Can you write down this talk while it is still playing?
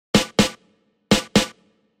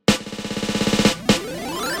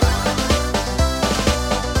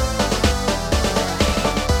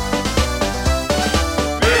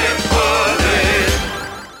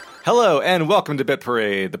and welcome to Bit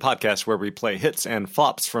Parade, the podcast where we play hits and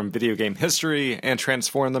flops from video game history and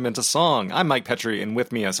transform them into song. I'm Mike Petrie, and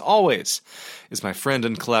with me, as always, is my friend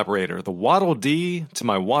and collaborator, the Waddle Dee to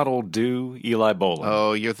my Waddle Do, Eli Boland.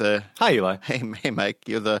 Oh, you're the... Hi, Eli. Hey, Mike.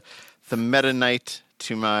 You're the Meta Knight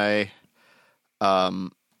to my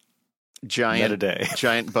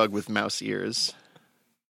giant bug with mouse ears.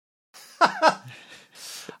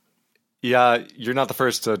 Yeah, you're not the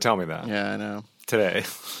first to tell me that. Yeah, I know. Today.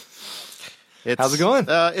 How's it going?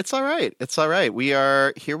 It's all right. It's all right. We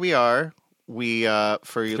are. We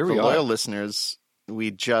for the loyal listeners,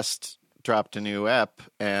 we just dropped a new ep,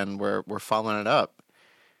 and we're following it up.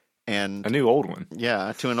 And a new old one.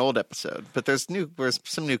 Yeah, to an old episode. But there's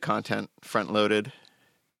some new content front loaded.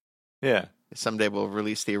 Yeah. Someday we'll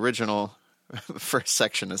release the original first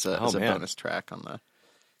section as a bonus track on the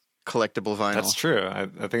collectible vinyl. That's true. I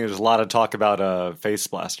think there's a lot of talk about face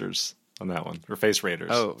blasters on that one, or face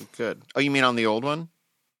raiders. Oh, good. Oh, you mean on the old one?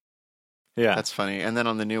 Yeah. That's funny. And then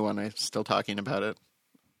on the new one, I'm still talking about it.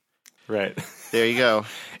 Right. There you go.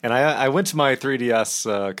 And I went to my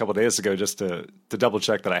 3DS a couple days ago just to double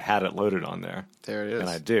check that I had it loaded on there. There it is. And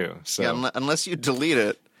I do. So yeah, unless you delete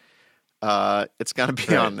it, it's going to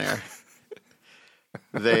be on there.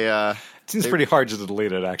 It seems pretty hard to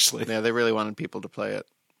delete it, actually. Yeah, they really wanted people to play it.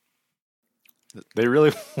 They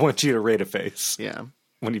really want you to raid a face. Yeah.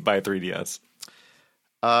 When you buy a 3DS.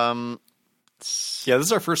 Yeah, this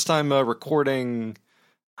is our first time recording.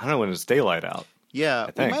 I don't know when it's daylight out.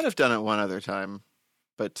 Yeah, we might have done it one other time,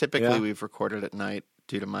 but typically we've recorded at night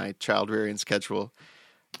due to my child rearing schedule.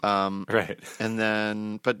 Right. And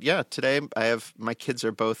then, but yeah, today my kids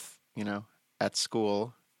are both, at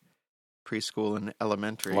school, preschool and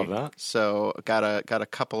elementary. Love that. So got a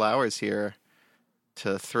couple hours here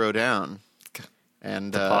to throw down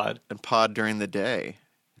and pod during the day.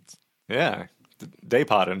 Yeah, day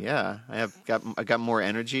podding. Yeah, I got more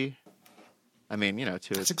energy. I mean,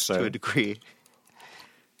 to a degree.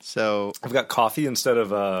 So I've got coffee instead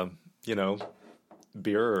of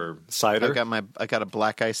beer or cider. I got a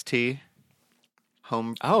black iced tea,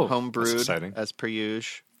 home brewed as per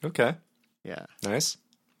usual. Okay. Yeah. Nice.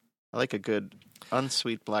 I like a good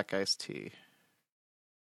unsweet black iced tea.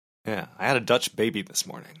 Yeah, I had a Dutch baby this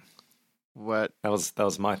morning. What? That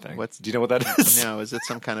was my thing. Do you know what that is? No, is it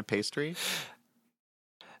some kind of pastry?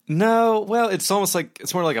 No, well, it's more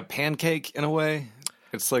like a pancake in a way.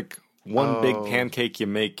 It's like one big pancake you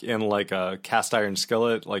make in like a cast iron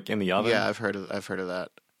skillet, like in the oven. Yeah, I've heard of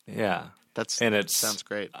that. Yeah, sounds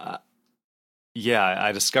great. Yeah,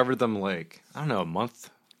 I discovered them about a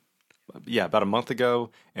month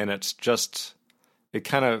ago, and it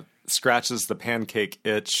kind of scratches the pancake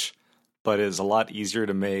itch, but is a lot easier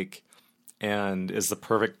to make, and is the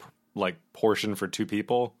perfect portion for two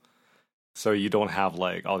people. So you don't have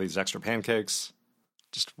all these extra pancakes.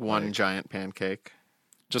 Just one giant pancake.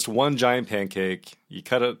 Just one giant pancake. You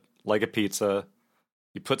cut it like a pizza.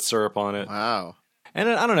 You put syrup on it. Wow. And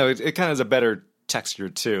I don't know, it kind of has a better texture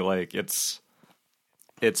too. It's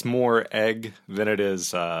more egg than it is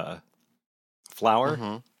flour.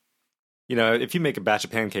 Mm-hmm. If you make a batch of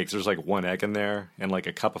pancakes, there's one egg in there and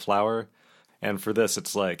a cup of flour. And for this,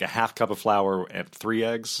 it's a half cup of flour and 3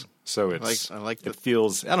 eggs. So it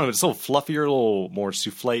feels, I don't know, it's a little fluffier, a little more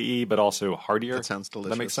souffle-y, but also heartier. That sounds delicious.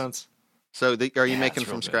 Does that make sense? So are you making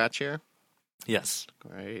from scratch here? Yes.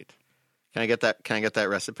 Great. Can I get that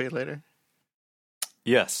recipe later?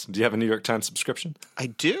 Yes. Do you have a New York Times subscription? I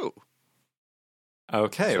do.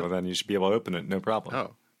 Okay, well then you should be able to open it, no problem.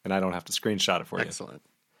 Oh. And I don't have to screenshot it for you. Excellent.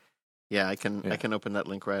 Yeah, I can open that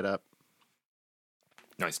link right up.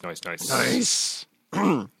 Nice.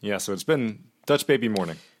 Yeah, so it's been Dutch Baby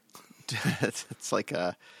morning. It's like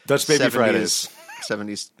a Dutch Baby 70s, Fridays.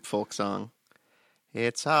 70s folk song.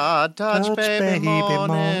 It's a Dutch baby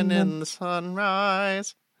morning in the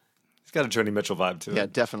sunrise. It's got a Joni Mitchell vibe to it. Yeah,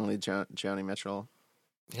 definitely Joni Mitchell.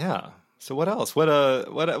 Yeah. So what else? What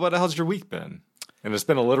how's your week been? And it's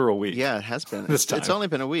been a literal week. Yeah, it has been. This time. It's only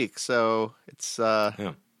been a week, so it's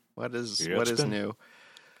what is new?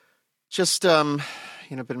 Just been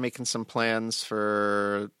making some plans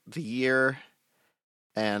for the year,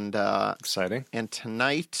 and exciting. And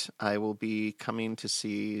tonight I will be coming to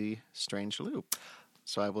see Strange Loop,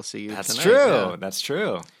 so I will see you. That's tonight. true. Yeah. That's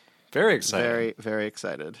true. Very excited. Very, very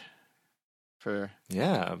excited.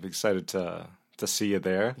 I'm excited to see you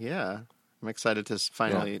there. Yeah, I'm excited to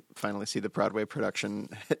finally see the Broadway production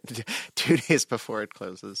 2 days before it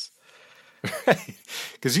closes. Right,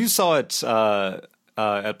 because you saw it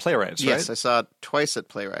at Playwrights, right? Yes, I saw it twice at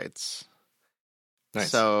Playwrights. Nice.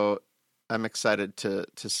 So I'm excited to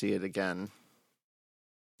see it again.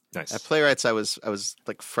 Nice. At Playwrights, I was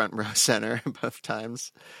like front row center both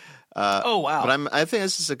times. Oh wow! But I think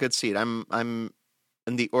this is a good seat. I'm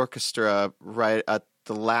in the orchestra, right at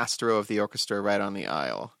the last row of the orchestra, right on the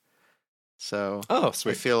aisle. So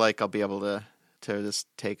sweet. I feel like I'll be able to just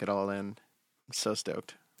take it all in. I'm so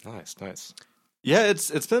stoked. Nice. Yeah,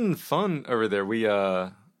 it's been fun over there. We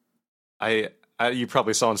you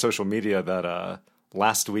probably saw on social media that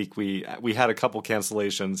last week we had a couple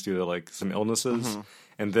cancellations due to like some illnesses,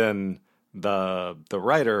 and then the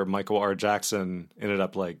writer Michael R. Jackson ended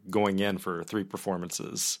up like going in for 3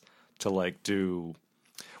 performances to like do.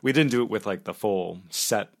 We didn't do it with like the full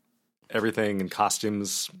set, everything and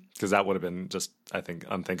costumes, because that would have been just, I think,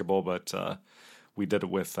 unthinkable. But we did it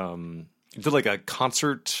with did like a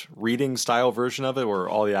concert reading style version of it, where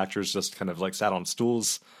all the actors just kind of like sat on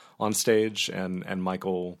stools on stage, and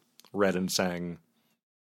Michael read and sang,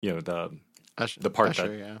 you know, the part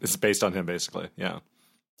that is based on him, basically. Yeah.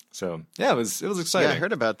 So yeah, it was exciting. Yeah, I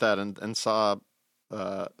heard about that and saw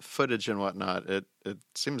footage and whatnot. It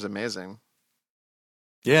seems amazing.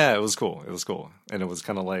 Yeah, it was cool. And it was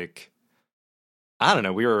kind of like, I don't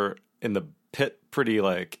know, we were in the pit pretty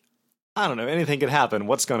like, I don't know, anything could happen.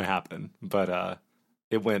 What's going to happen? But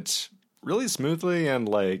it went really smoothly, and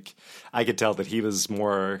like I could tell that he was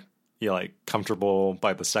more like comfortable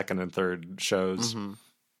by the second and third shows. Mm-hmm.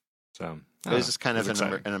 So it was just kind of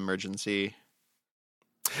an emergency.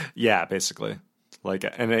 Yeah, basically. Like,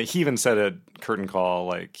 and he even said at curtain call,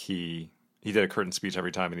 like he did a curtain speech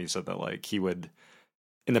every time, and he said that like he would,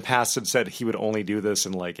 in the past, had said he would only do this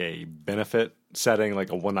in like a benefit setting,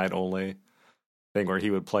 like a one night only thing where he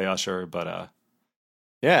would play Usher. But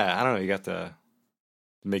yeah, I don't know. He got to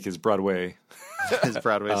make his Broadway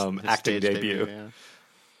acting debut.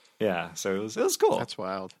 Yeah, so it was cool. That's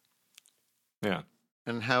wild. Yeah.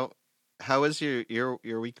 And how has your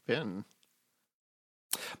week been?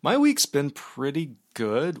 My week's been pretty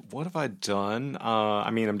good. What have I done?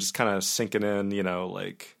 I mean, I'm just kind of sinking in, you know,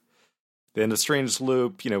 like the end of Strange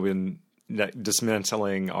Loop, you know, been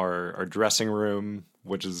dismantling our dressing room,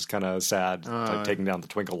 which is kind of sad, like taking down the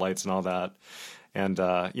twinkle lights and all that. And,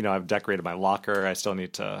 you know, I've decorated my locker. I still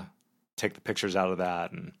need to take the pictures out of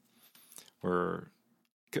that. And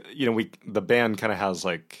the band kind of has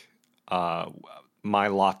like, my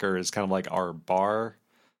locker is kind of like our bar.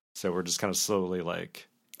 So we're just kind of slowly like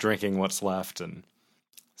drinking what's left and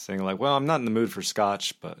saying like, well, I'm not in the mood for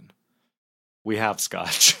scotch, but we have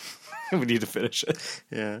scotch. We need to finish it.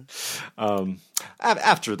 Yeah.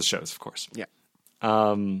 After the shows, of course. Yeah.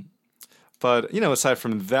 But, you know, aside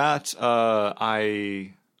from that,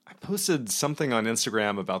 I posted something on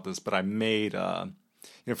Instagram about this, but I made,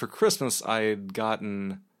 for Christmas, I had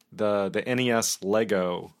gotten the NES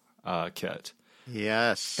Lego kit.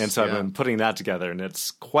 Yes. And so I've been putting that together, and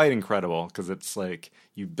it's quite incredible because it's like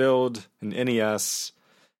you build an NES,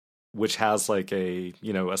 which has like a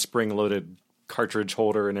spring-loaded cartridge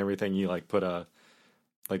holder and everything. You like put a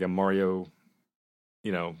Mario,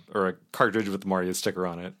 or a cartridge with the Mario sticker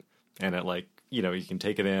on it, and it like, you can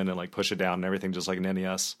take it in and like push it down and everything just like an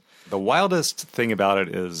NES. The wildest thing about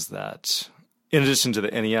it is that in addition to the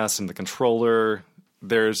NES and the controller,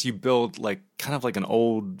 you build like kind of like an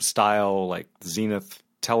old style like Zenith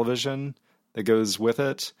television that goes with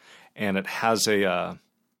it, and it has a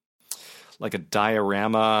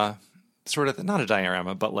diorama, sort of, not a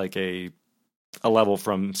diorama, but like a level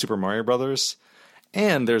from Super Mario Brothers.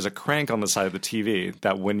 And there's a crank on the side of the TV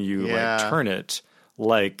that when you like turn it,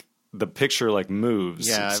 like the picture like moves.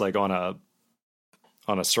 Yeah. It's like on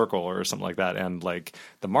a circle or something like that. And like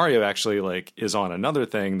the Mario actually like is on another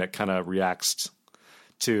thing that kind of reacts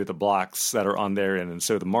to the blocks that are on there. And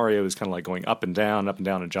so the Mario is kind of like going up and down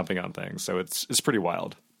and jumping on things. So it's pretty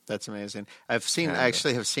wild. That's amazing. I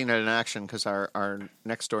actually have seen it in action because our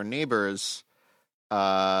next door neighbors,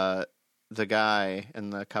 the guy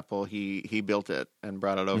and the couple, he built it and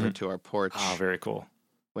brought it over to our porch. Oh, very cool.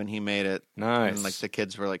 When he made it. Nice. And like the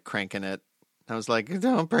kids were like cranking it. I was like,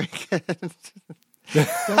 don't break it.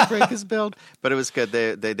 Don't break his build. But it was good.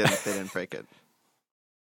 They didn't break it.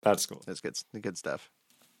 That's cool. That's good. Good stuff.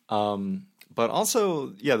 But also,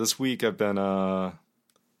 this week I've been,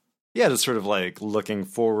 just sort of like looking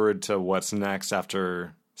forward to what's next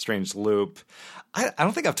after Strange Loop. I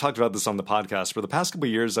don't think I've talked about this on the podcast. For the past couple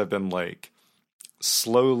of years, I've been like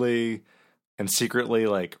slowly and secretly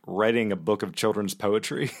like writing a book of children's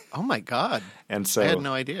poetry. Oh my God. And so I had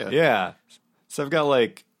no idea. Yeah. So I've got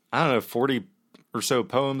like, I don't know, 40 or so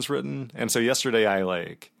poems written. And so yesterday I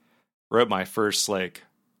like wrote my first like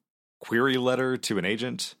query letter to an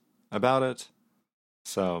agent about it.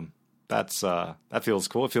 So that feels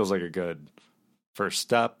cool. It feels like a good first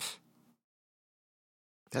step.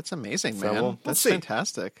 That's amazing, So man. we'll That's see.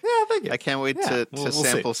 fantastic. Yeah, thank you. I can't wait Yeah, to we'll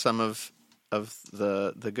sample see. some of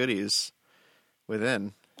the goodies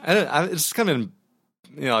within. It's kind of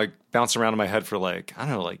like bounced around in my head for like I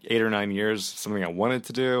don't know, like 8 or 9 years. Something I wanted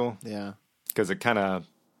to do Yeah. because it kind of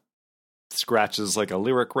scratches like a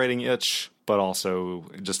lyric writing itch, but also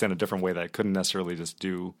just in a different way that I couldn't necessarily just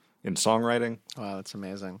do in songwriting. Wow, that's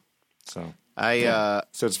amazing. So so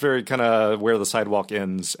it's very kind of where the sidewalk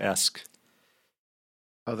ends esque.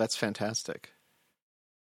 Oh, that's fantastic.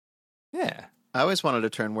 Yeah. I always wanted to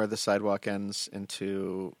turn Where the Sidewalk Ends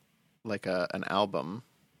into like an album.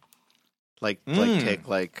 Like take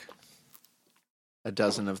like a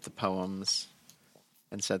dozen of the poems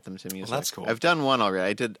and set them to music. Well, that's cool. I've done one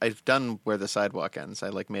already. I've done Where the Sidewalk Ends. I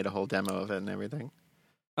like made a whole demo of it and everything.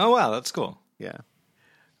 Oh wow, that's cool. Yeah.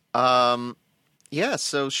 Yeah,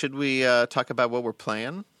 so should we talk about what we're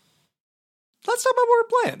playing? Let's talk about what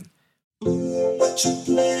we're playing.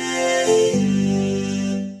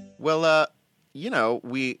 Well,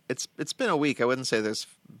 it's been a week. I wouldn't say there's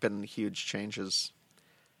been huge changes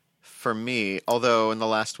for me. Although in the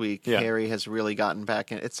last week, Harry has really gotten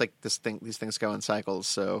back in. It's like these things go in cycles.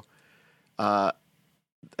 So, I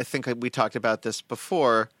think we talked about this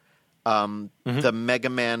before. The Mega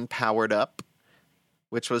Man Powered Up,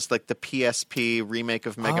 which was like the PSP remake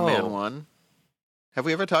of Mega Man 1. Have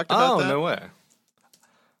we ever talked about that? Oh, no way.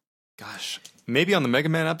 Gosh, maybe on the Mega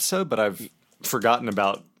Man episode, but I've forgotten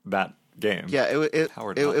about that game. Yeah, it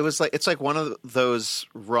was like it's like one of those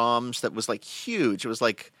ROMs that was like huge. It was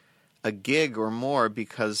like a gig or more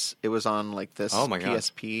because it was on like this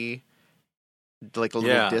PSP, like a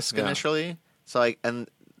little disc initially. So and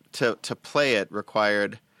to play it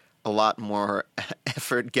required a lot more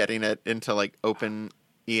effort getting it into like Open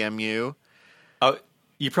EMU. Oh,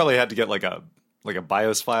 you probably had to get like a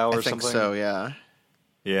BIOS file or something. I think so, yeah.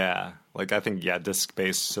 Yeah, like I think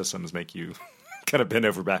disc-based systems make you kind of bend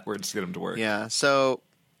over backwards to get them to work. Yeah, so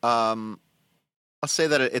I'll say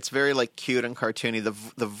that it's very like cute and cartoony.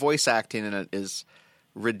 The voice acting in it is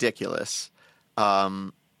ridiculous,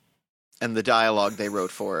 and the dialogue they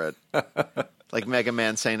wrote for it, like Mega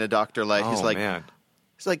Man saying to Dr. Light, he's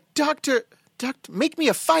like, Doctor, make me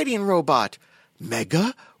a fighting robot.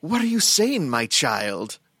 Mega, what are you saying, my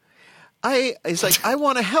child? He's like, I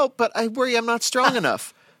want to help, but I worry I'm not strong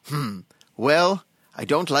enough. Well, I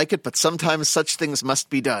don't like it, but sometimes such things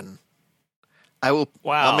must be done. I'll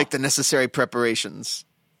make the necessary preparations.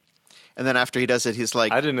 And then after he does it, he's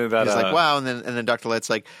like, I didn't know that. He's like, wow. And then Dr. Light's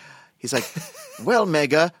like, he's like, well,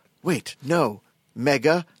 Mega, wait, no,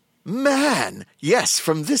 Mega Man. Yes,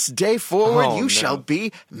 from this day forward, you shall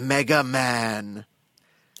be Mega Man.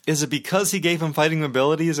 Is it because he gave him fighting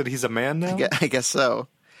abilities that he's a man now? I guess so.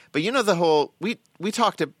 But you know the whole we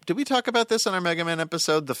talked. Did we talk about this on our Mega Man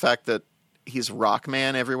episode? The fact that he's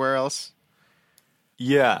Rockman everywhere else.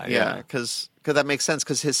 Yeah. Because that makes sense.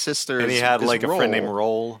 Because his sister and he had like a friend named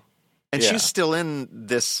Roll, and she's still in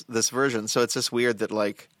this version. So it's just weird that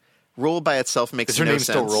like Roll by itself makes no sense. Is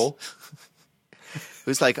her name still Roll?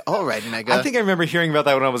 Who's like, all right, Mega. I think I remember hearing about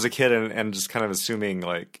that when I was a kid and just kind of assuming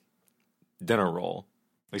like dinner roll,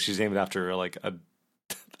 like she's named after like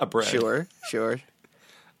a bread. Sure.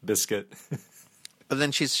 Biscuit. But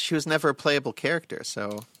then she was never a playable character,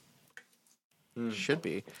 so should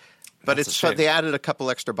be. But That's a shame. They added a couple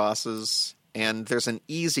extra bosses, and there's an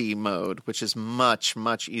easy mode, which is much,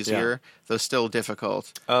 much easier, though still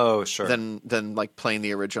difficult. Oh, sure. Than like playing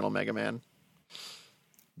the original Mega Man.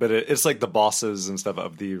 But it's like the bosses and stuff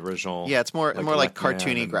of the original. Yeah, it's more like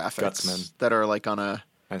cartoony graphics Gutsman. that are like on a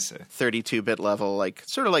I see 32-bit level, like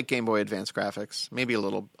sort of like Game Boy Advance graphics, maybe a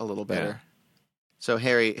little better. Yeah. So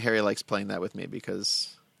Harry likes playing that with me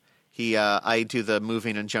because I do the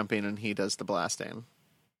moving and jumping and he does the blasting.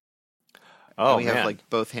 Oh, and we have like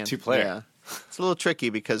both hands. 2-player. Yeah, it's a little tricky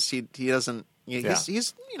because he doesn't. He's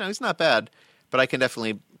he's not bad, but I can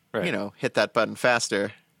definitely hit that button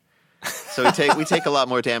faster. So we take a lot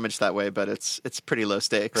more damage that way, but it's pretty low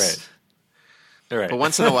stakes. Right. But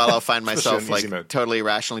once in a while, I'll find myself like totally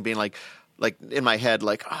irrationally being like in my head,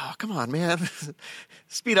 like, oh, come on, man,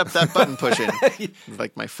 speed up that button pushing.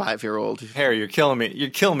 Like my 5-year-old. Harry, you're killing me. You're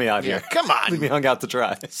killing me out here. Come on, leave me hung out to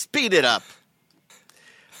dry. Speed it up.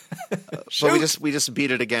 But we just beat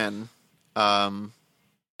it again.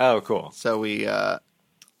 Oh, cool. So we,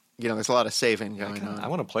 there's a lot of saving going on. I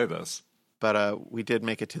want to play this. But we did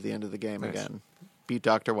make it to the end of the game again. Beat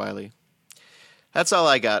Dr. Wily. That's all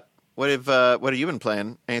I got. What have you been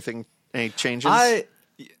playing? Any changes?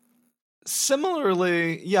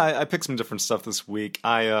 Similarly, I picked some different stuff this week.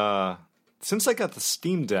 Since I got the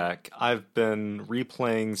Steam Deck, I've been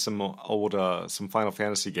replaying some old some Final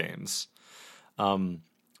Fantasy games.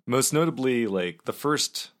 Most notably, like the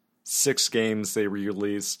first 6 games they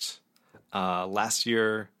released last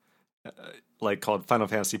year, like called Final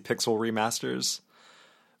Fantasy Pixel Remasters,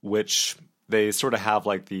 which they sort of have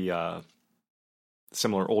like the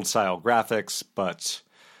similar old style graphics, but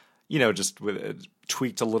just with it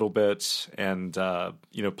tweaked a little bit and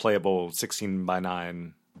playable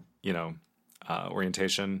 16:9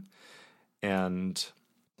 orientation. And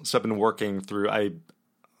so I've been working through. I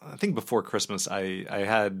think before Christmas I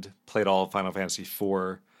had played all of Final Fantasy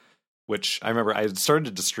IV, which I remember I had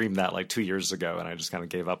started to stream that like 2 years ago, and I just kind of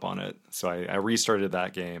gave up on it. So I restarted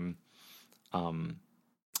that game, and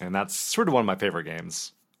that's sort of one of my favorite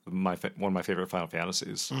games. One of my favorite Final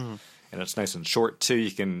Fantasies, and it's nice and short too. You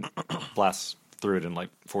can blast through it in like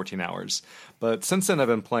 14 hours. But since then, I've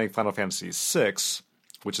been playing Final Fantasy VI,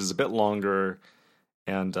 which is a bit longer,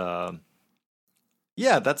 and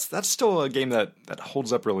that's still a game that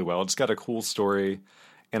holds up really well. It's got a cool story,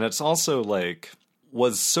 and it's also like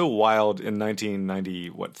was so wild in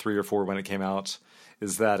 1990, 3 or 4 when it came out,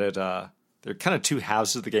 is that there are kind of 2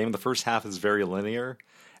 halves of the game. The first half is very linear.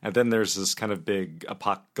 And then there's this kind of big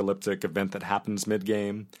apocalyptic event that happens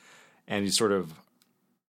mid-game, and you sort of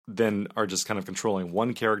then are just kind of controlling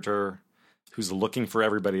one character who's looking for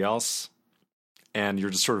everybody else, and you're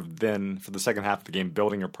just sort of then, for the second half of the game,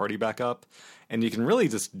 building your party back up, and you can really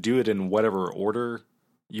just do it in whatever order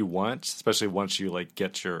you want, especially once you like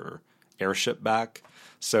get your airship back.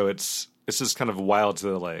 So it's just kind of wild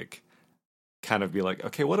to like kind of be like,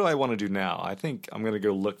 okay, what do I want to do now? I think I'm going to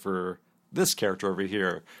go look for this character over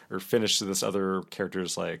here, or finish this other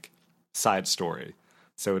character's like side story.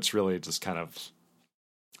 So it's really just kind of,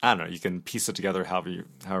 I don't know, you can piece it together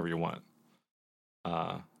however you want.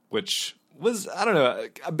 Which was, I don't know,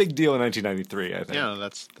 a big deal in 1993, I think. Yeah,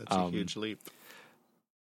 that's a huge leap.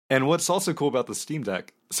 And what's also cool about the Steam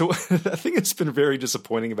Deck, so I think it's been very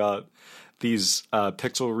disappointing about these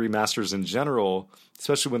pixel remasters in general,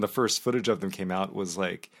 especially when the first footage of them came out, was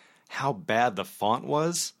like how bad the font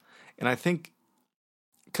was. And I think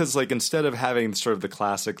because like instead of having sort of the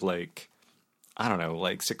classic like, I don't know,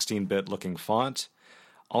 like 16-bit looking font,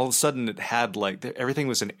 all of a sudden it had like everything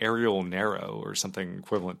was an Arial Narrow or something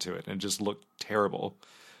equivalent to it, and it just looked terrible.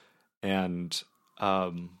 And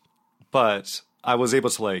but I was able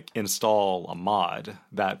to like install a mod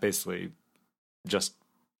that basically just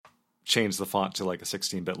changed the font to like a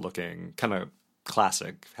 16-bit looking kind of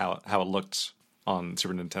classic how it looked on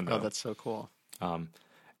Super Nintendo. Oh, that's so cool.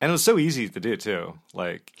 And it was so easy to do too.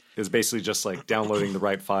 Like it was basically just like downloading the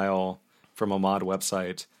right file from a mod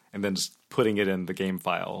website and then just putting it in the game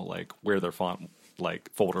file, like where their font like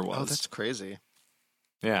folder was. Oh, that's crazy.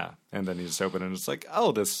 Yeah, and then you just open it and it's like,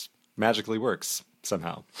 oh, this magically works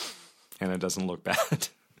somehow, and it doesn't look bad.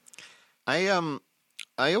 I've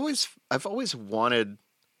always wanted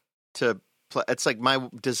to play. It's like my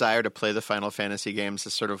desire to play the Final Fantasy games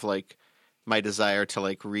is sort of like my desire to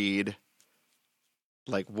like read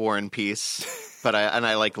like War and Peace, but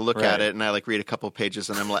I like look Right. at it and I like read a couple pages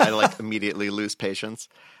and I like immediately lose patience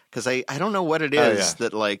because I don't know what it is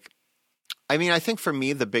that like. I mean, I think for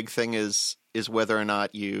me the big thing is whether or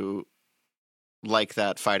not you like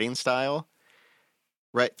that fighting style,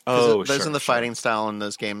 right? Oh, there's sure, in the sure. fighting style in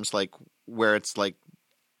those games like where it's like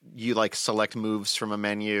you like select moves from a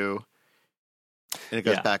menu and it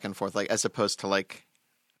goes Yeah. back and forth, like as opposed to like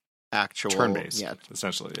actual Turn-based, Yeah,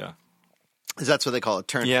 essentially, yeah. that's what they call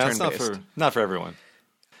it. Yeah, it's Turn-based. not for everyone.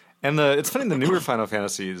 And it's funny, the newer Final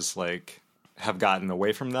Fantasies like have gotten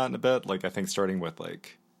away from that in a bit. Like I think starting with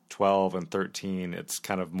like 12 and 13, it's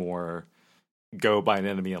kind of more go by an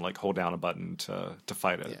enemy and like hold down a button to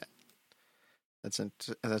fight it. Yeah.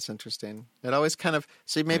 That's interesting. It always kind of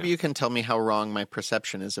maybe you can tell me how wrong my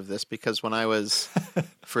perception is of this, because when I was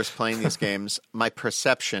first playing these games, my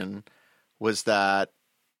perception was that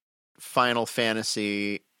the Final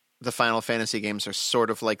Fantasy games are sort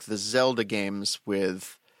of like the Zelda games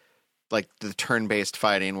with like the turn-based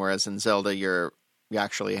fighting, whereas in Zelda you're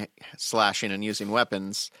actually slashing and using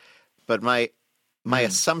weapons. But my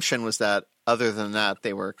assumption was that other than that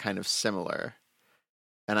they were kind of similar.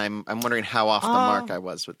 And I'm wondering how off the mark I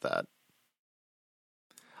was with that.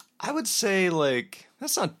 I would say like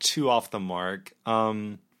that's not too off the mark.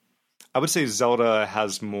 I would say Zelda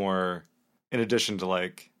has more, in addition to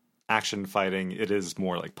like action fighting, it is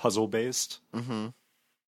more like puzzle based. Mm-hmm.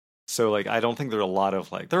 So like I don't think there are a lot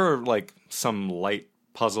of like there are like some light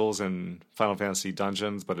puzzles in Final Fantasy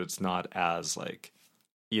Dungeons, but it's not as like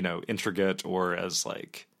intricate or as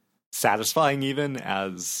like satisfying even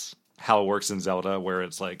as how it works in Zelda, where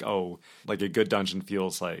it's like, oh, like a good dungeon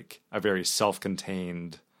feels like a very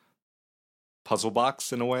self-contained puzzle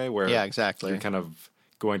box in a way, where Yeah, exactly. you're kind of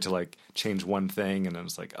going to like change one thing, and then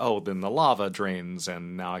it's like, oh, then the lava drains,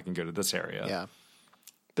 and now I can go to this area. Yeah.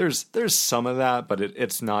 There's some of that, but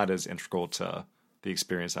it's not as integral to the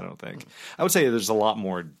experience, I don't think. I would say there's a lot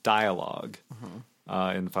more dialogue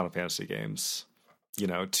in Final Fantasy games,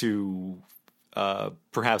 to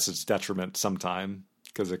perhaps its detriment sometime,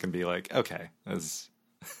 because it can be like, okay,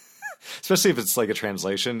 especially if it's like a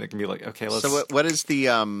translation, it can be like, okay, let's... So what is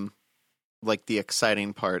the like the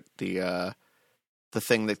exciting part, the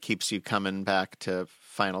thing that keeps you coming back to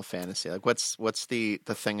Final Fantasy? Like what's the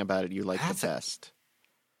thing about it you like the best?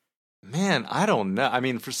 Man, I don't know. I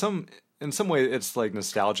mean, in some way it's like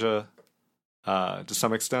nostalgia to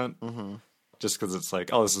some extent. Mm-hmm. Just because it's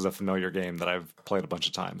like, oh, this is a familiar game that I've played a bunch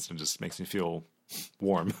of times, and it just makes me feel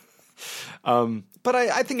warm. But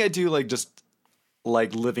I think I do like just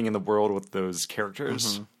like living in the world with those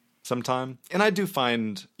characters sometime. And I do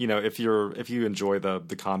find, if you enjoy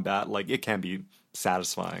the combat, like it can be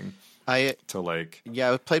satisfying. I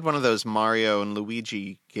played one of those Mario and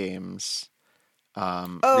Luigi games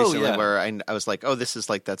recently where I was like, oh, this is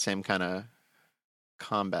like that same kind of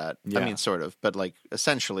combat. Yeah. I mean, sort of, but like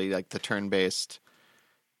essentially like the turn-based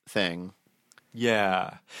thing.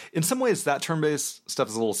 Yeah. In some ways, that turn-based stuff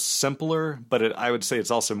is a little simpler, but I would say it's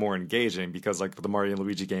also more engaging because like the Mario and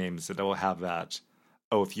Luigi games, it will have that,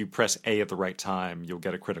 oh, if you press A at the right time, you'll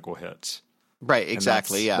get a critical hit. Right,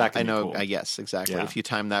 exactly, yeah. I know, cool. Yes, exactly. Yeah. If you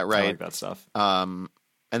time that right. I like that stuff. And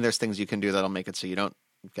there's things you can do that'll make it so you don't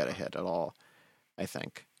get a hit at all, I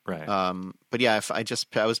think. Right. But yeah,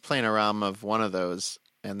 I was playing a ROM of one of those,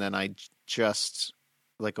 and then I just,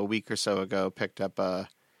 like a week or so ago, picked up an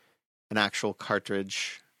actual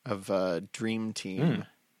cartridge of Dream Team.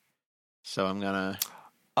 So I'm gonna...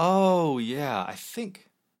 Oh, yeah. I think...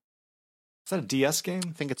 Is that a DS game?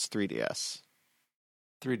 I think it's 3DS.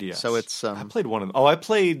 3DS. So it's... I played one of them. Oh, I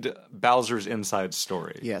played Bowser's Inside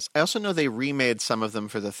Story. Yes. I also know they remade some of them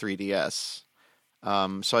for the 3DS.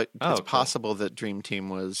 It's possible that Dream Team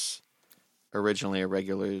was originally a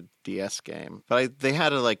regular DS game. But they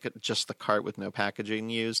had just the cart with no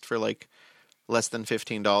packaging used for like less than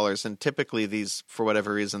 $15. And typically these, for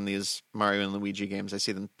whatever reason, these Mario and Luigi games, I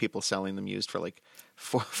see people selling them used for like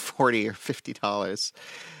 $40 or $50.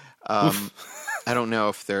 I don't know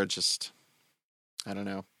if they're just... I don't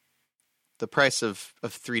know. The price of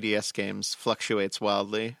 3DS games fluctuates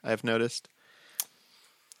wildly, I've noticed.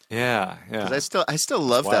 Yeah. Because I still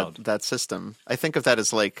love that system. I think of that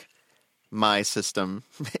as like my system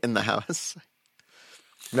in the house.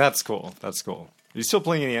 That's cool. Are you still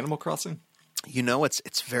playing any Animal Crossing?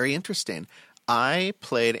 It's very interesting. I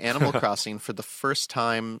played Animal Crossing for the first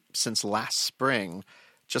time since last spring,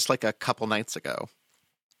 just like a couple nights ago.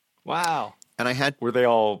 Wow. And were they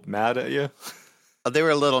all mad at you? They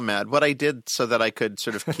were a little mad. What I did so that I could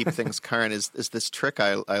sort of keep things current is this trick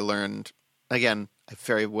I learned. Again, I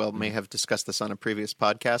very well may have discussed this on a previous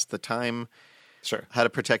podcast. The time, how to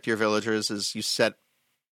protect your villagers is you set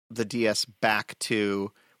the DS back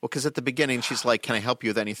to, because at the beginning she's like, can I help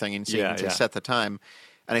you with anything? And so you can set the time.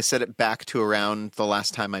 And I set it back to around the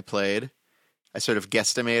last time I played. I sort of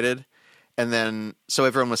guesstimated. And then, so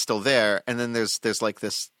everyone was still there. And then there's like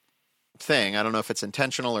this thing. I don't know if it's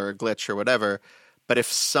intentional or a glitch or whatever. But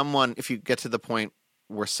if you get to the point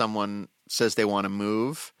where someone says they want to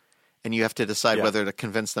move and you have to decide whether to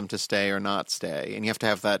convince them to stay or not stay, and you have to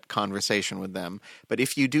have that conversation with them. But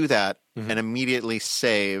if you do that and immediately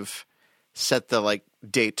set the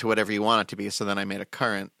date to whatever you want it to be, so then I made a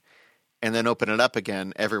current, and then open it up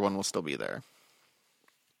again, everyone will still be there.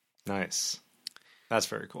 Nice. That's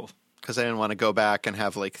very cool. Because I didn't want to go back and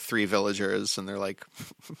have 3 villagers and they're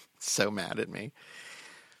so mad at me.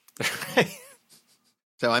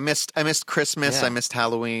 So I missed Christmas. Yeah. I missed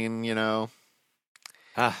Halloween.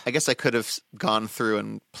 I guess I could have gone through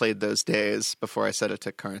and played those days before I set it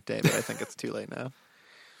to current day, but I think it's too late now.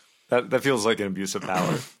 That feels like an abuse of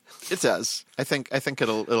power. It does. I think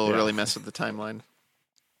it'll really mess with the timeline.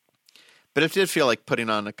 But it did feel like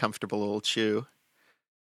putting on a comfortable old shoe.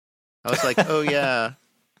 I was like, oh yeah.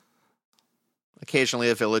 Occasionally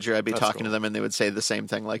a villager, I'd be talking to them and they would say the same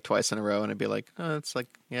thing twice in a row, and I'd be like, oh, it's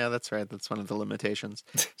yeah, that's right. That's one of the limitations.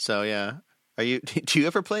 So yeah. Do you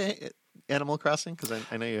ever play Animal Crossing? Because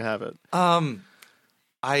I know you have it. I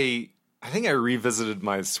think I revisited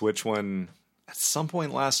my Switch one at some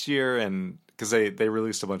point last year, and because they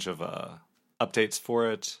released a bunch of updates for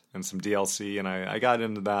it and some DLC, and I got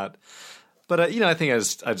into that. But I think I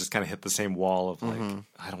just kind of hit the same wall of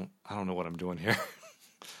I don't know what I'm doing here.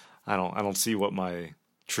 I don't see what my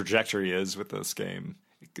trajectory is with this game.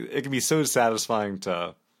 It can be so satisfying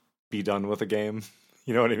to be done with a game.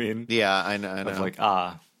 You know what I mean? Yeah, I know.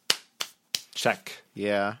 Of check.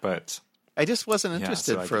 Yeah. But I just wasn't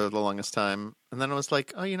interested so for the longest time. And then I was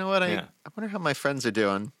like, oh, you know what? I wonder how my friends are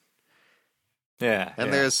doing. Yeah.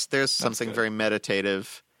 And there's something very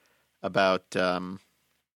meditative about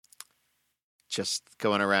just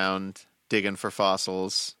going around digging for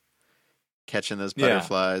fossils, catching those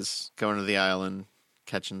butterflies, going to the island,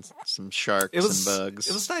 catching some sharks and bugs.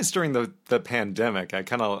 It was nice during the pandemic. I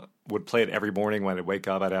kind of would play it every morning when I'd wake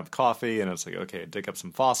up. I'd have coffee, and it's like, okay, dig up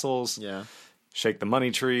some fossils. Yeah. Shake the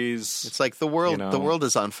money trees. It's like the world. The world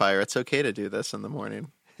is on fire. It's okay to do this in the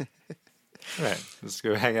morning. Right. Let's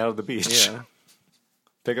go hang out at the beach. Yeah.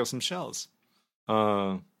 Pick up some shells.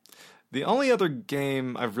 The only other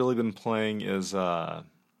game I've really been playing is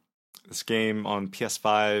this game on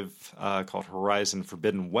PS5 called Horizon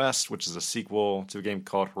Forbidden West, which is a sequel to a game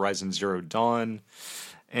called Horizon Zero Dawn.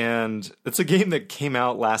 And it's a game that came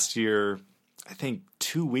out last year, I think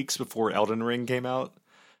 2 weeks before Elden Ring came out.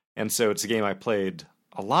 And so it's a game I played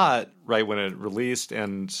a lot right when it released,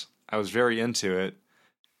 and I was very into it.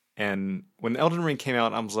 And when Elden Ring came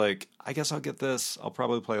out, I was like, I guess I'll get this. I'll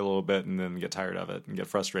probably play a little bit and then get tired of it and get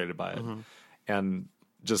frustrated by it. Mm-hmm. And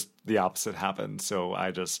just the opposite happened. So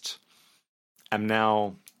I'm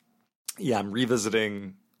now, I'm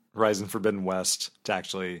revisiting Horizon Forbidden West to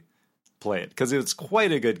actually play it. Because it's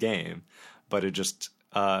quite a good game, but it just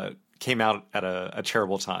came out at a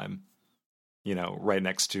terrible time. Right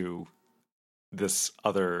next to this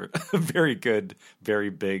other very good,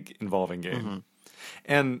 very big, involving game. Mm-hmm.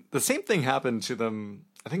 And the same thing happened to them.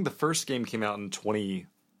 I think the first game came out in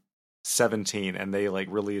 2017, and they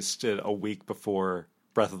released it a week before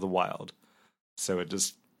Breath of the Wild. So it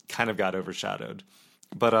just kind of got overshadowed.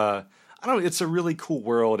 But I don't know, it's a really cool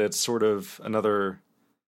world. It's sort of another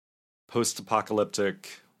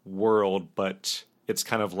post-apocalyptic world, but it's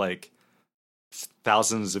kind of like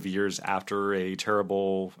thousands of years after a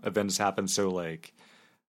terrible event has happened, so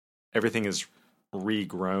everything is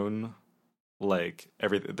regrown.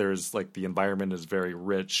 There's the environment is very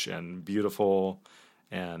rich and beautiful,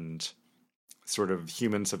 and sort of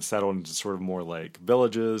humans have settled into sort of more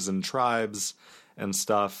villages and tribes and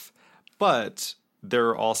stuff. But there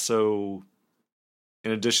are also,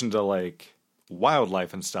 in addition to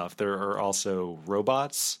wildlife and stuff, there are also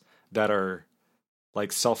robots that are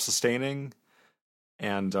self-sustaining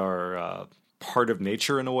and are part of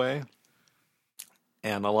nature in a way.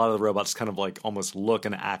 And a lot of the robots kind of almost look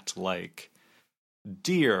and act like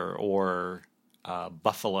deer or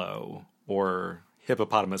buffalo or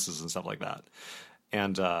hippopotamuses and stuff like that.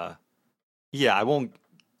 And I won't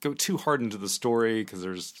go too hard into the story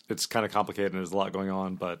because it's kind of complicated and there's a lot going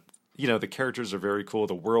on. But, the characters are very cool.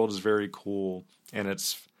 The world is very cool. And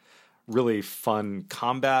it's really fun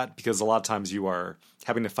combat because a lot of times you are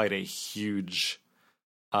having to fight a huge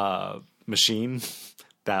machine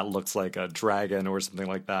that looks like a dragon or something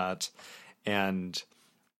like that, and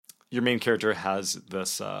your main character has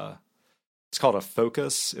this it's called a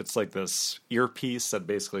focus. It's this earpiece that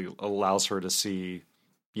basically allows her to see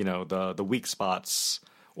the weak spots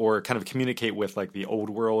or kind of communicate with the old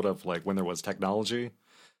world of when there was technology.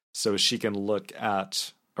 So she can look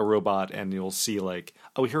at a robot and you'll see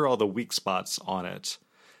oh, here are all the weak spots on it,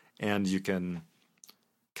 and you can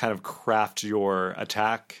kind of craft your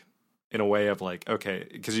attack in a way of okay,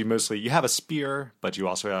 because you have a spear, but you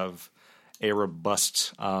also have a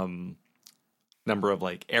robust number of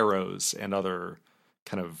arrows and other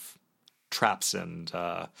kind of traps and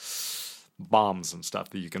bombs and stuff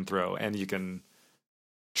that you can throw, and you can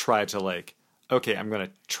try to okay, I'm going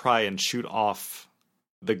to try and shoot off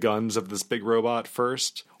the guns of this big robot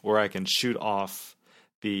first, or I can shoot off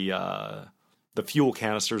the fuel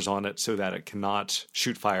canisters on it so that it cannot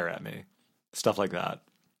shoot fire at me. Stuff like that.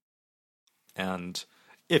 And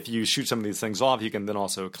if you shoot some of these things off, you can then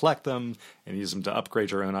also collect them and use them to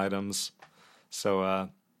upgrade your own items. So,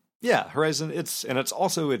 Horizon,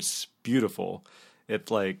 it's beautiful.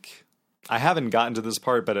 It I haven't gotten to this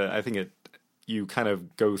part, but I think you kind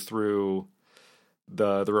of go through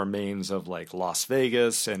the remains of Las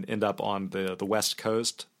Vegas and end up on the West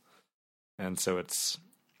Coast. And so it's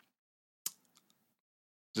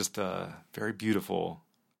just very beautiful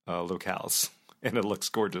locales, and it looks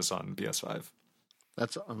gorgeous on PS5.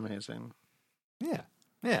 That's amazing. Yeah.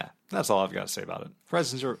 That's all I've got to say about it.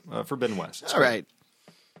 Horizon Forbidden West. All right.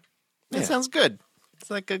 That sounds good. It's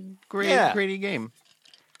a great game.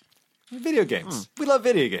 Video games. We love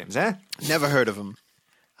video games, eh? Never heard of them.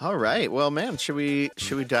 All right. Well, man, should we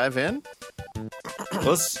dive in?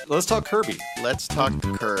 Let's talk Kirby. Let's talk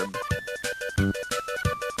Curb.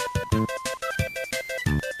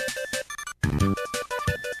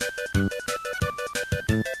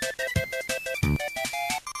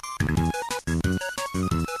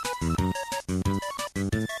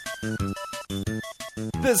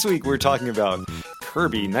 This week we're talking about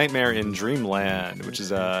Kirby Nightmare in Dreamland, which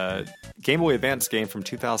is a Game Boy Advance game from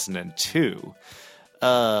 2002.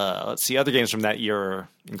 Let's see, other games from that year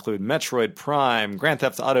include Metroid Prime, Grand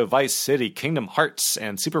Theft Auto Vice City, Kingdom Hearts,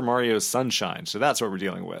 and Super Mario Sunshine. So that's what we're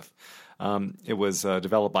dealing with. It was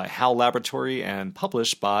developed by HAL Laboratory and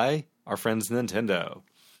published by our friends Nintendo.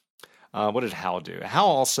 What did HAL do? HAL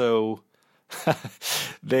also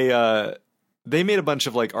they made a bunch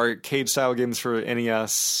of like arcade style games for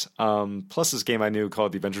NES. Plus this game I knew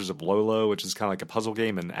called The Adventures of Lolo, which is kind of like a puzzle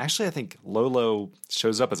game. And actually, I think Lolo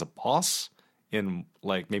shows up as a boss in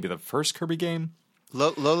like maybe the first Kirby game.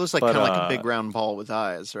 Lolo's like kind of like a big round ball with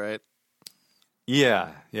eyes, right?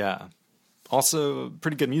 Yeah. Also,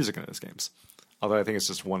 pretty good music in those games. Although I think it's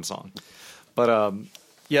just one song. But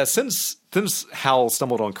yeah, since HAL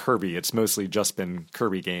stumbled on Kirby, it's mostly just been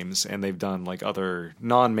Kirby games, and they've done like other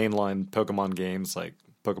non-mainline Pokemon games, like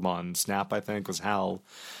Pokemon Snap, I think, was HAL.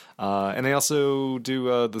 And they also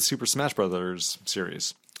do the Super Smash Brothers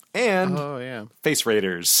series. And Face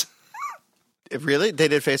Raiders. Really? They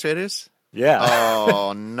did Face Raiders? Yeah.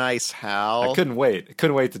 Oh, nice, HAL. I couldn't wait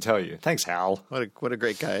to tell you. Thanks, HAL. What a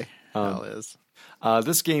great guy HAL is.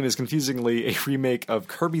 This game is confusingly a remake of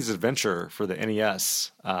Kirby's Adventure for the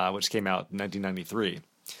NES, which came out in 1993.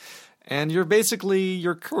 And you're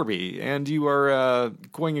Kirby, and you are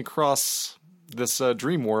going across this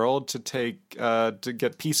dream world to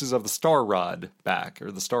get pieces of the Star Rod back,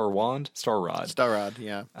 or the Star Wand? Star Rod. Star Rod,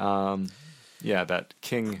 yeah. Yeah, that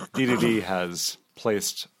King Dedede has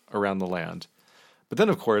placed around the land. But then,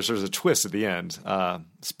 of course, there's a twist at the end.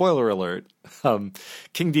 Spoiler alert.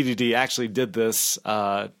 King Dedede actually did this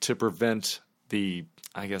to prevent the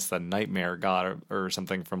Nightmare God or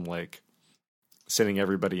something from, like, sending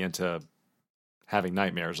everybody into having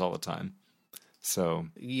nightmares all the time. So...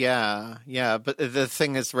 Yeah. But the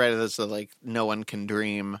thing is, right, is that, like, no one can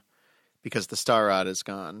dream because the Star Rod is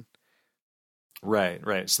gone.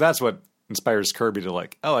 Right. So that's what inspires Kirby to,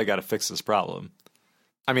 like, I got to fix this problem.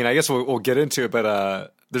 I mean, I guess we'll get into it,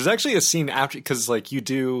 but there's actually a scene after, because like you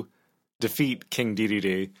do defeat King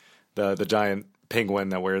Dedede, the giant penguin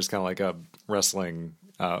that wears kind of like a wrestling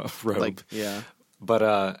robe. Like, yeah.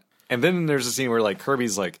 But and then there's a scene where like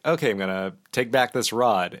Kirby's like, okay, I'm gonna take back this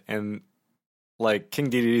rod, and like King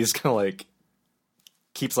Dedede's kind of like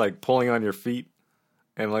keeps like pulling on your feet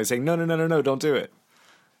and like saying, no, don't do it.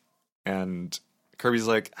 And Kirby's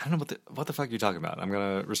like, I don't know what the fuck are you talking about? I'm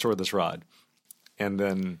gonna restore this rod. And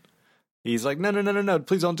then he's like, no,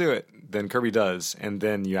 please don't do it. Then Kirby does, and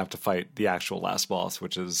then you have to fight the actual last boss,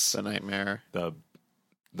 which is the Nightmare, the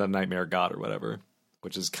Nightmare God or whatever,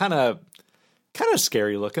 which is kind of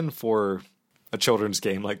scary looking for a children's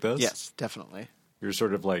game like this. Yes, definitely. You're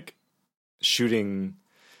sort of like shooting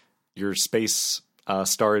your space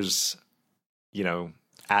stars,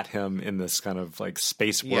 at him in this kind of like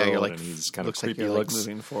space world, you're like, and he's kind of looks creepy. Like you're looks like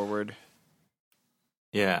moving forward.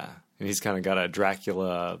 Yeah. And he's kind of got a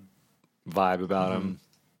Dracula vibe about him.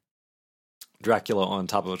 Dracula on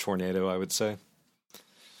top of a tornado, I would say.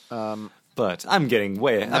 But I'm getting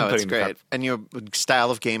way... No, it's great. And your style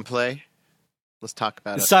of gameplay? Let's talk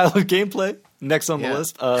about it. Style of gameplay? Next on the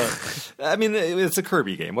list. I mean, it's a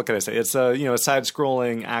Kirby game. What can I say? It's a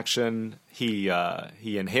side-scrolling action. He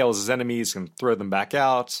inhales his enemies, can throw them back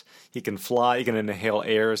out. He can fly. He can inhale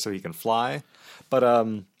air so he can fly.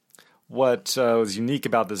 But... what was unique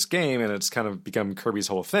about this game, and it's kind of become Kirby's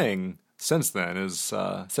whole thing since then, is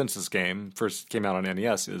since this game first came out on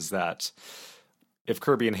NES, is that if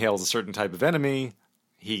Kirby inhales a certain type of enemy,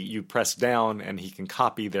 you press down and he can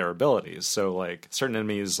copy their abilities. So like certain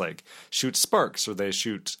enemies like shoot sparks, or they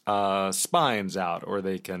shoot spines out, or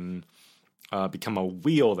they can become a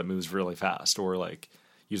wheel that moves really fast, or like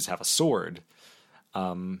you just have a sword,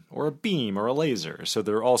 or a beam, or a laser. So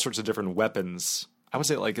there are all sorts of different weapons. I would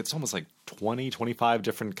say like it's almost like 20, 25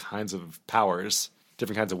 different kinds of powers,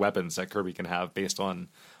 different kinds of weapons that Kirby can have based on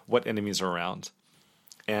what enemies are around.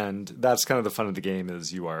 And that's kind of the fun of the game,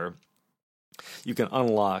 is you can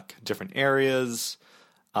unlock different areas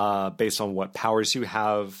based on what powers you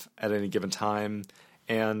have at any given time.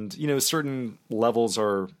 And, certain levels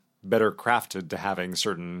are better crafted to having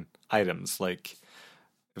certain items. Like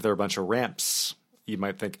if there are a bunch of ramps, you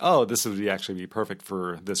might think, oh, this would actually be perfect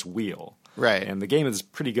for this wheel. Right. And the game is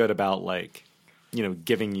pretty good about like,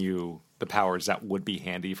 giving you the powers that would be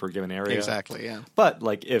handy for a given area. Exactly, yeah. But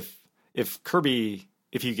like if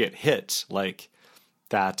you get hit, like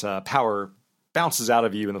that power bounces out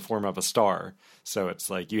of you in the form of a star. So it's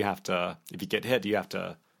like if you get hit, you have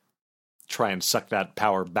to try and suck that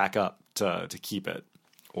power back up to keep it,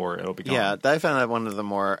 or it'll be gone. Yeah, I found that one of the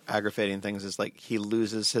more aggravating things is like he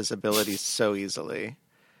loses his abilities so easily.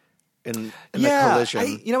 in the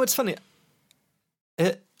collision. It's funny.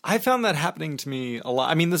 I found that happening to me a lot.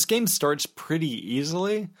 I mean, this game starts pretty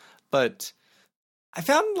easily, but I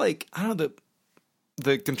found like, I don't know,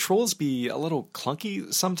 the controls be a little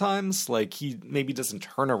clunky sometimes. Like he maybe doesn't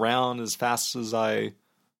turn around as fast as I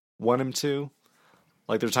want him to.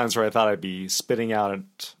 Like there are times where I thought I'd be spitting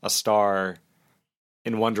out a star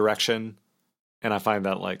in one direction, and I find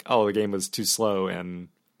that like, oh, the game was too slow and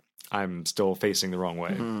I'm still facing the wrong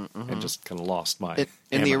way, and just kind of lost my.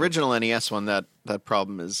 In the original NES one, that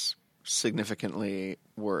problem is significantly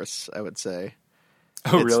worse, I would say.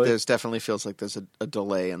 Oh, really? There's definitely feels like there's a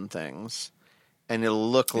delay in things, and it'll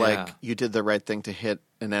look like you did the right thing to hit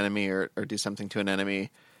an enemy or do something to an enemy,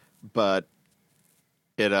 but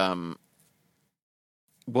it won't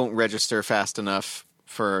register fast enough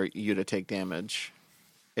for you to take damage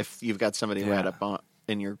if you've got somebody right up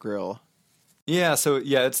in your grill. Yeah, so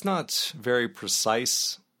it's not very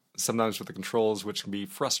precise sometimes with the controls, which can be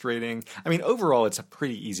frustrating. I mean, overall, it's a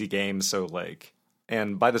pretty easy game. So like,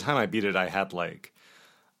 and by the time I beat it, I had like,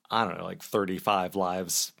 I don't know, like 35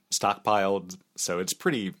 lives stockpiled. So it's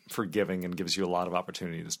pretty forgiving and gives you a lot of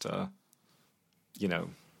opportunities to,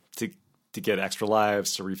 to get extra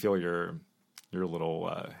lives, to refill your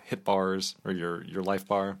little hit bars or your life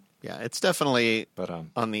bar. Yeah, it's definitely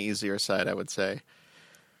on the easier side, I would say.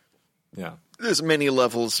 Yeah. There's many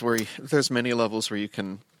levels where you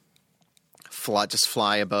can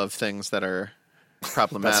fly above things that are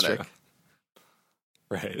problematic.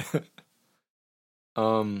 Right.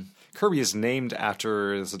 Kirby is named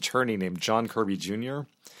after his attorney named John Kirby Jr.,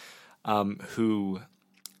 who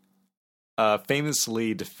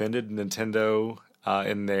famously defended Nintendo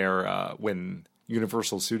in their when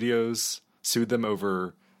Universal Studios sued them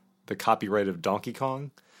over the copyright of Donkey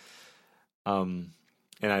Kong.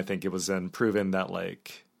 And I think it was then proven that,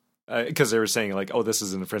 like, because they were saying, like, oh, this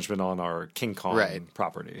is an infringement on our King Kong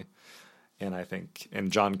property. And I think,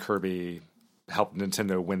 and John Kirby helped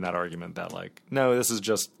Nintendo win that argument that, like, no, this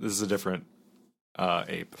is a different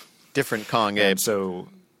ape. Different Kong ape. So,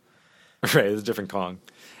 right, it's a different Kong.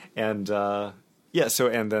 And,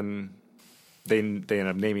 and then they end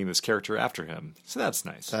up naming this character after him. So that's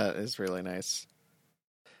nice. That is really nice.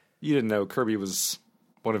 You didn't know Kirby was,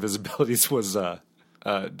 one of his abilities was, to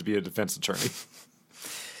be a defense attorney.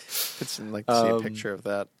 I'd like to see a picture of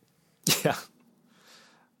that. Yeah.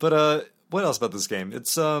 But what else about this game?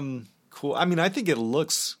 It's cool. I mean, I think it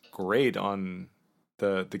looks great on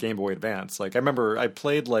the Game Boy Advance. Like I remember I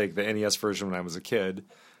played like the NES version when I was a kid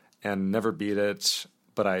and never beat it,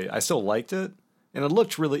 but I still liked it. And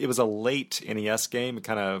it was a late NES game.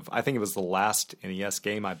 I think it was the last NES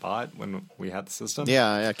game I bought when we had the system.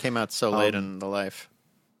 Yeah, it came out so late in the life.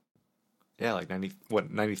 Yeah, like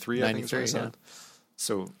 93, I think is what I said. Yeah.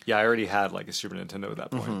 So, I already had like a Super Nintendo at that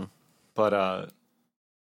point. Mm-hmm. But,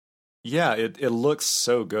 it looks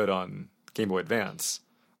so good on Game Boy Advance.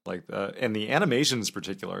 Like, and the animations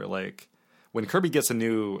particular, like, when Kirby gets a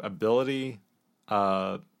new ability,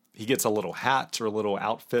 he gets a little hat or a little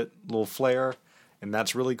outfit, little flare, and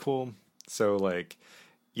that's really cool. So, like,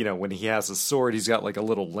 when he has a sword, he's got like a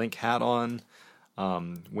little Link hat on.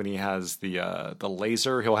 When he has the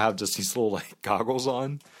laser, he'll have just these little like goggles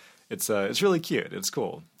on. It's really cute. It's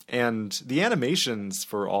cool, and the animations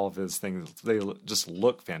for all of his things, they just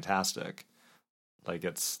look fantastic. Like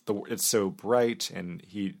it's so bright, and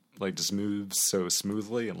he like just moves so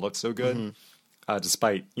smoothly and looks so good.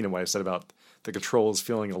 Despite what I said about the controls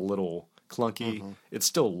feeling a little clunky, it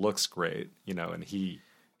still looks great. And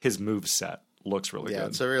his move set looks really good. Yeah,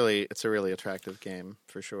 it's a really attractive game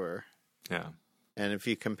for sure. Yeah. And if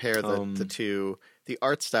you compare the two, the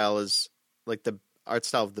art style is like the art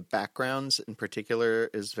style of the backgrounds in particular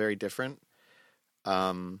is very different.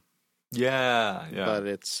 Yeah. But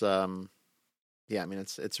it's I mean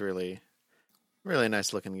it's really really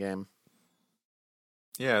nice looking game.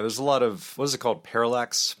 Yeah, there's a lot of what is it called?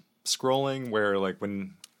 Parallax scrolling, where like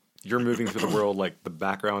when you're moving through the world, like the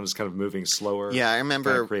background is kind of moving slower. Yeah, I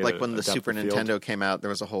remember like when the Super Nintendo came out, there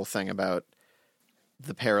was a whole thing about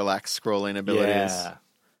the parallax scrolling abilities. Yeah,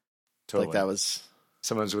 totally. Like that was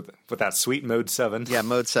someone's with that sweet Mode 7. Yeah,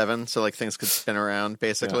 Mode 7, so like things could spin around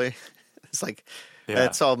basically. Yeah. It's like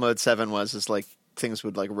that's all Mode 7 was, is like things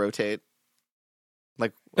would like rotate.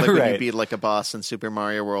 Like when you beat like a boss in Super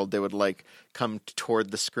Mario World, they would like come toward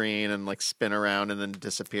the screen and like spin around and then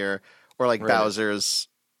disappear. Or like Bowser's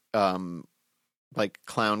like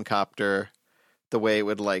clown copter, the way it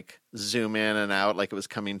would like zoom in and out like it was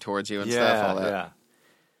coming towards you and stuff, all that. Yeah.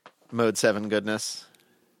 Mode 7 goodness.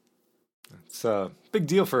 It's a big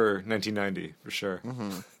deal for 1990 for sure.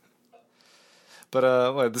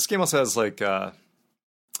 But this game also has like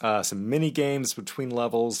some mini games between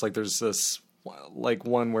levels. Like there's this like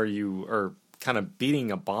one where you are kind of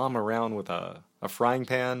beating a bomb around with a frying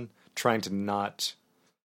pan, trying to not.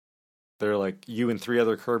 They're like you and 3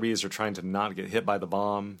 other Kirbys are trying to not get hit by the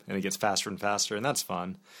bomb, and it gets faster and faster, and that's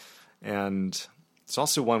fun. And it's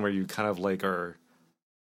also one where you kind of like are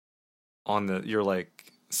you're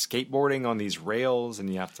like skateboarding on these rails,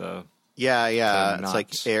 and you have to. Yeah. It's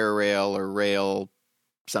like air rail or rail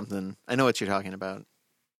something. I know what you're talking about.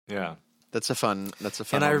 Yeah. That's a fun.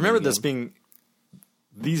 And I remember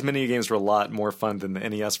these mini games were a lot more fun than the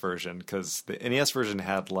NES version, because the NES version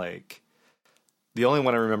had like, the only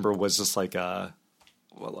one I remember was just like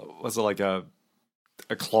was it like a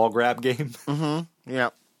claw grab game? Mm-hmm. Yeah.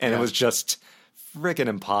 And it was just freaking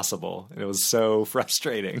impossible. And it was so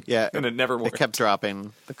frustrating. Yeah. And it never worked. It kept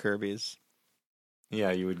dropping the Kirbys.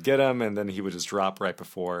 Yeah, you would get him, and then he would just drop right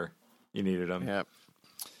before you needed him. Yeah.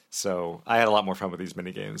 So I had a lot more fun with these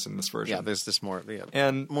mini games in this version. Yeah, there's just more,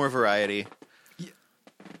 and more variety.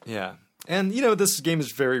 Yeah. And, this game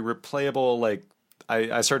is very replayable. Like,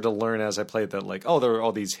 I started to learn as I played that, like, there are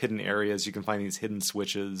all these hidden areas. You can find these hidden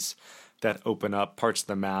switches that open up parts of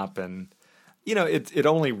the map. And, it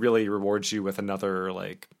only really rewards you with another,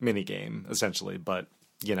 like, mini game, essentially. But,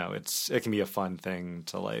 it can be a fun thing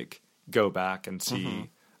to, like, go back and see,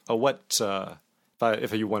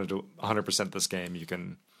 if you wanted to 100% this game, you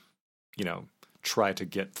can, try to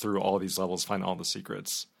get through all these levels, find all the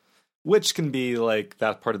secrets. Which can be like,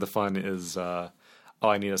 that part of the fun is, I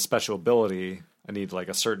need a special ability. I need like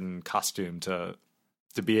a certain costume to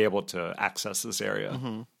be able to access this area.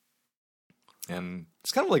 Mm-hmm. And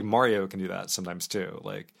it's kind of like Mario can do that sometimes too.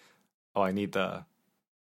 Like, I need to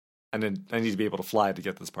be able to fly to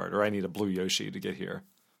get this part, or I need a blue Yoshi to get here.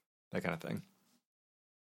 That kind of thing.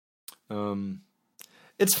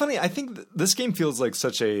 It's funny. I think this game feels like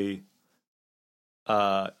such a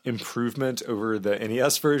improvement over the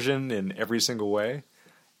NES version in every single way,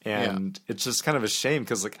 and it's just kind of a shame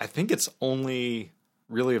because, like, I think it's only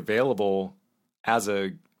really available as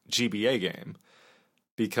a GBA game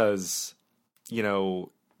because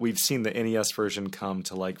we've seen the NES version come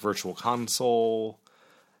to like Virtual Console,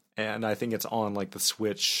 and I think it's on like the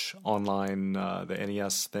Switch online, the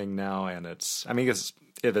NES thing now, and if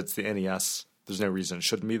it's the NES, there's no reason it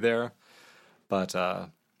shouldn't be there, but I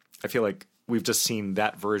feel like we've just seen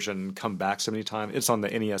that version come back so many times. It's on the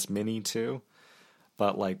NES Mini too,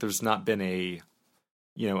 but like there's not been a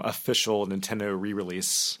official Nintendo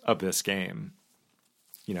re-release of this game,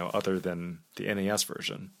 other than the NES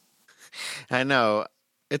version. I know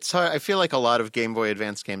it's hard. I feel like a lot of Game Boy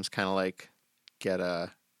Advance games kind of like get I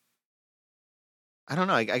don't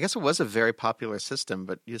know. I guess it was a very popular system,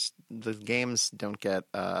 but just the games don't get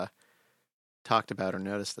talked about or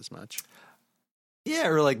noticed as much. Yeah,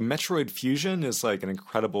 or like Metroid Fusion is like an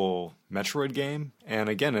incredible Metroid game. And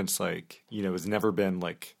again, it's like, it's never been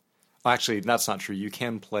like... Actually, that's not true. You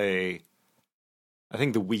can play... I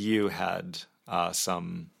think the Wii U had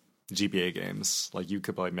some GBA games. Like, you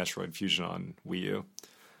could play Metroid Fusion on Wii U.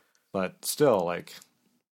 But still, like...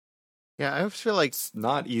 Yeah, I feel like... It's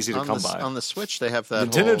not easy to come by. On the Switch, they have that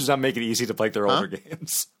Nintendo does not make it easy to play their older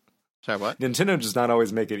games. Sorry, what? Nintendo does not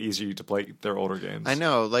always make it easy to play their older games. I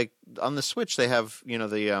know, like on the Switch, they have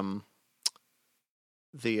the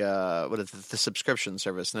subscription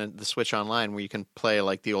service, and the Switch Online, where you can play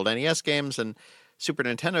like the old NES games and Super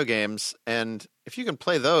Nintendo games. And if you can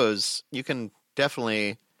play those, you can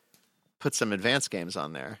definitely put some advanced games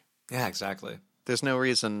on there. Yeah, exactly. There's no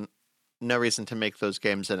reason to make those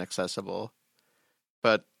games inaccessible,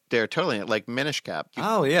 but they're totally like Minish Cap.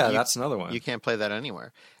 That's another one. You can't play that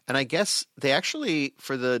anywhere. And I guess they actually,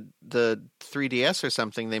 for the 3DS or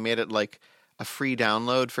something, they made it like a free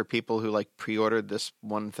download for people who like pre-ordered this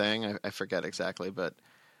one thing. I forget exactly, but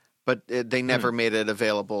they never made it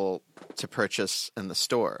available to purchase in the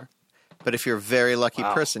store. But if you're a very lucky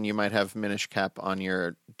person, you might have Minish Cap on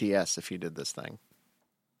your DS if you did this thing.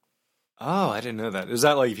 Oh, I didn't know that. Is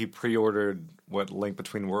that like if you pre-ordered Link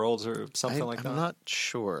Between Worlds or something like that? I'm not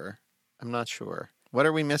sure. What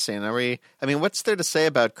are we missing? What's there to say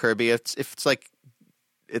about Kirby? It's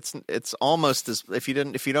almost as if you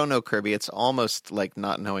don't know Kirby, it's almost like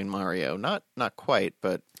not knowing Mario. Not quite,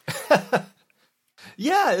 but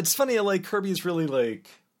yeah, it's funny. Like Kirby's really like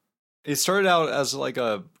it started out as like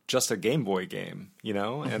just a Game Boy game,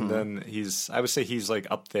 and then I would say he's like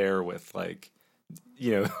up there with like.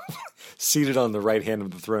 Seated on the right hand of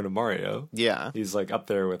the throne of Mario. Yeah. He's like up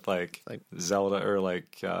there with like Zelda or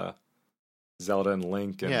like Zelda and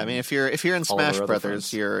Link. And if you're in Smash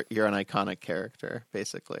Brothers, you're an iconic character,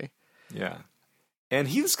 basically. Yeah. And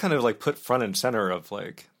he was kind of like put front and center of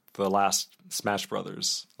like the last Smash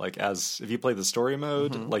Brothers. Like if you play the story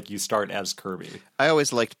mode, like you start as Kirby. I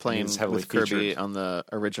always liked playing heavily with Kirby featured. on the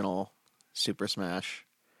original Super Smash.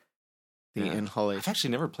 In Holly. I've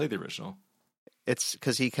actually never played the original. It's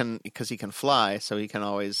because he can fly, so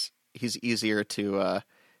he's easier to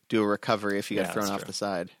do a recovery if you get thrown off the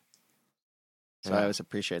side. So I always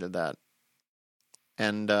appreciated that.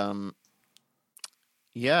 And and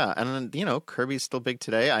then, Kirby's still big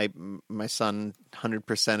today. My son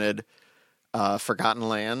 100%ed Forgotten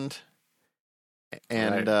Land,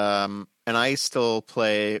 and and I still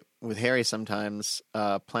play with Harry sometimes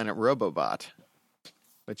Planet Robobot,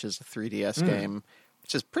 which is a 3DS game,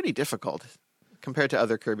 which is pretty difficult compared to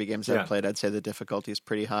other Kirby games I've played. I'd say the difficulty is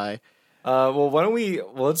pretty high. Well, why don't we?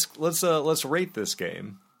 Well, let's rate this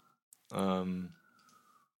game. I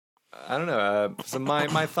don't know. So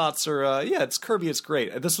my thoughts are, it's Kirby. It's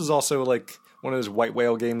great. This was also like one of those white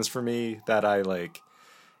whale games for me that I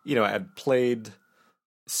had played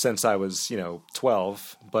since I was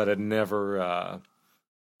 12, but had never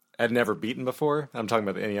beaten before. I'm talking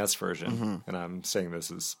about the NES version, and I'm saying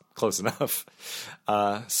this is close enough.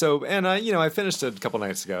 I finished it a couple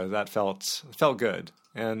nights ago. That felt good,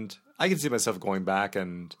 and I can see myself going back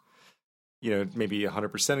and maybe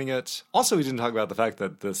 100%ing it. Also, we didn't talk about the fact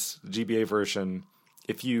that this GBA version,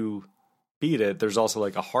 if you beat it, there's also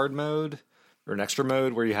like a hard mode or an extra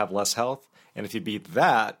mode where you have less health, and if you beat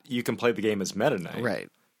that, you can play the game as Meta Knight, right?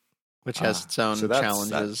 Which has its own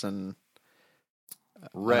challenges and.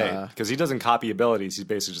 Right, because he doesn't copy abilities. He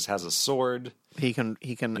basically just has a sword. He can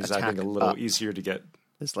He's, attack. I think, a little easier to get.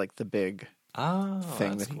 Is like the big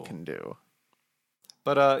thing that he can do.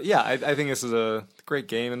 But I think this is a great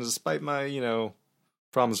game, and despite my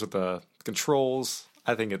problems with the controls,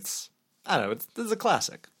 I think this is a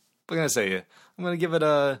classic. What can I say? I'm gonna give it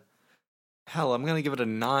a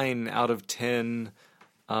 9 out of 10.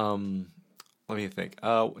 Let me think.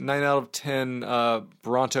 9 out of 10.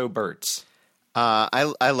 Bronto Burts.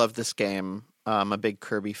 I love this game. I'm a big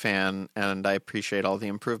Kirby fan, and I appreciate all the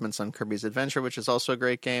improvements on Kirby's Adventure, which is also a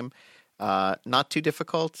great game. Not too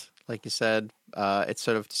difficult, like you said. It's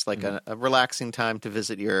sort of just like a relaxing time to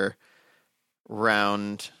visit your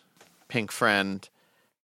round pink friend.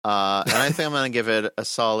 And I think I'm going to give it a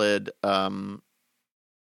solid 8.5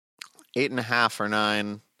 or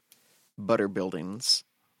 9 butter buildings.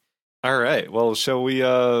 All right. Well, shall we...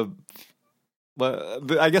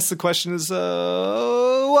 I guess the question is,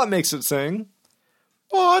 what makes it sing?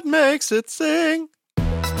 What makes it sing?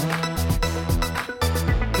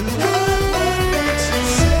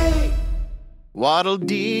 Waddle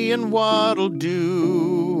dee and waddle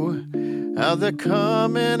doo, how they're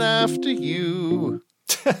coming after you.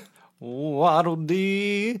 Waddle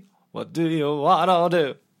dee, what do you waddle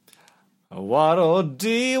do? Waddle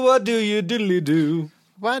dee, what do you diddly do?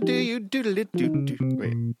 Why do you doodly doo doo?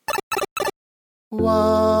 Wait.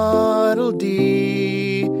 Waddle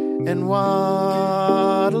dee and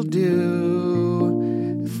waddle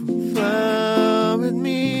doo. Fly with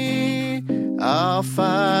me, I'll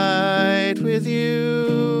fight with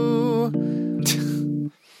you.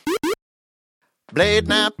 Blade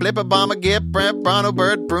Knight, Blipper Bomber, Gip, Brent, Bronto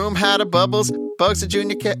Bird, Broom, Hatter, Bubbles, Bugs, a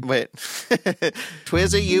Junior Cat. Wait.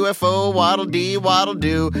 Twizzer, UFO, Waddle Dee, Waddle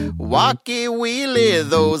Doo, Walkie Wheelie,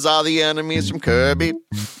 those are the enemies from Kirby.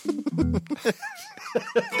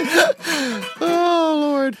 Oh,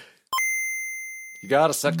 Lord. You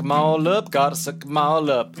gotta suck 'em all up, gotta suck 'em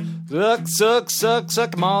all up. Suck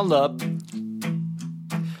 'em all up.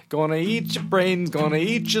 Gonna eat your brains, gonna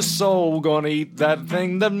eat your soul, gonna eat that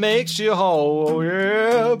thing that makes you whole,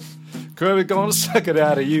 yeah. Kirby gonna suck it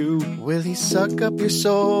out of you. Will he suck up your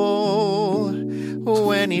soul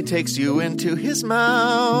when he takes you into his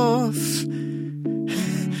mouth?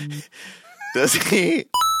 Does he?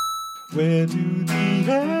 Where do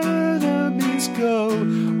the enemies go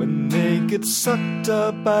when they get sucked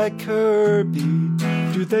up by Kirby?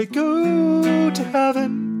 Do they go to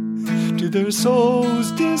heaven? Do their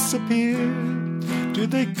souls disappear? Do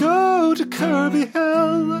they go to Kirby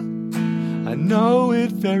Hell? I know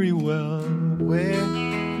it very well.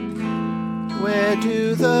 Where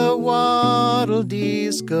do the Waddle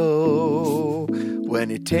Dees go when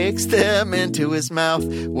he takes them into his mouth?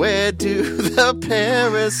 Where do the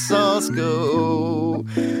parasols go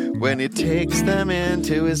when he takes them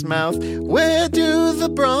into his mouth? Where do the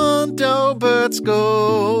Bronto Birds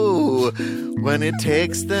go when he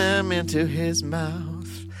takes them into his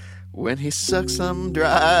mouth? When he sucks them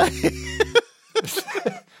dry?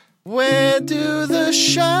 Where do the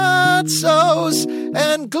Shatsos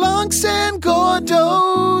and Glunks and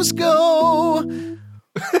Gordos go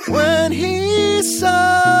when he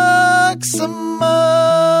sucks 'em up.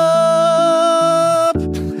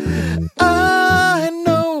 I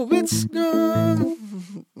know it's good.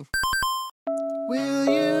 Will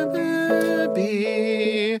you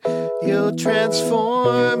be? You'll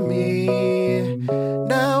transform me.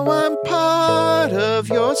 Now I'm part of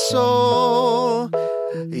your soul.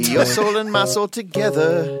 Your soul and my soul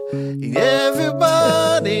together.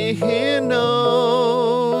 Everybody here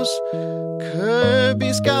knows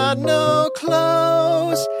Kirby's got no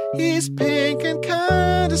clothes. He's pink and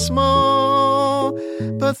kinda small.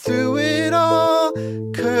 But through it all,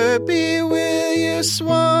 Kirby, will you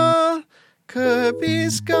swallow?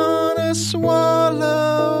 Kirby's gonna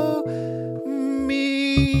swallow me.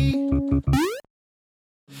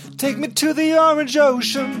 Take me to the orange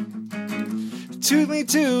ocean. Take me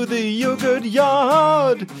to the yogurt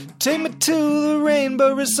yard. Take me to the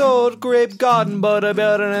rainbow resort, grape garden,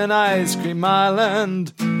 butterbed, and an ice cream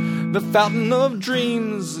island. The fountain of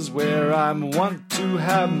dreams is where I want to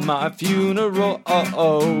have my funeral.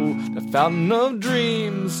 The fountain of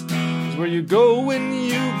dreams is where you go when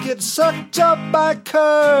you get sucked up by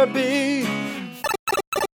Kirby.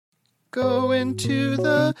 Going to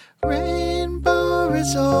the rainbow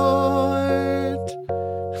resort.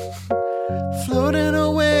 Floating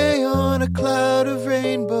away on a cloud of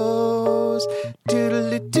rainbows.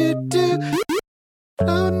 Doodle-doo-doo.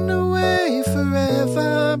 Floating away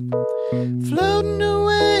forever. Floating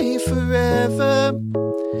away forever.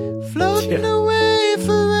 Floating away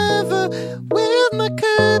forever with my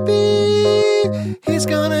Kirby. He's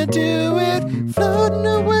gonna do it. Floating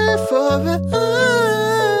away forever.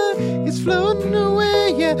 He's floating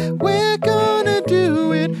away, yeah. We're gonna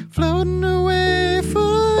do it. Floating away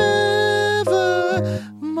forevermore.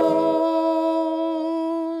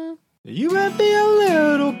 You may be a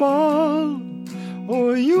little ball,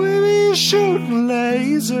 or you may be shooting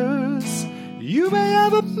lasers. You may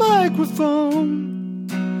have a microphone.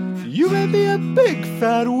 You may be a big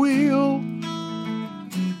fat wheel.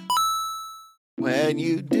 When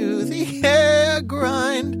you do the hair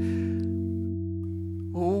grind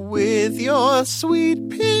with your sweet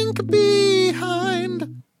pink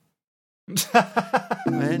behind.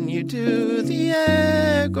 When you do the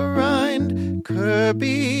hair grind,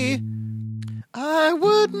 Kirby, I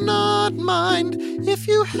would not mind if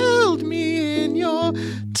you held me in your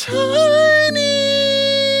tiny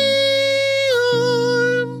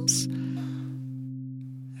arms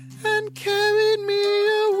and carried me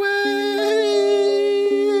away.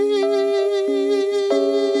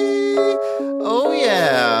 Oh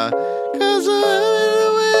yeah, 'cause I'm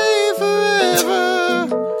away forever,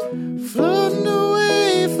 floating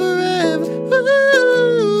away forever,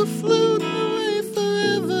 ooh, floating away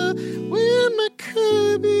forever with my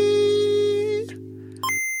Kirby.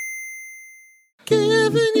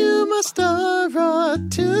 Giving you my star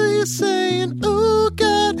rod till you're saying, oh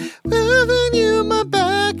God, giving you my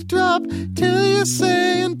backdrop till you're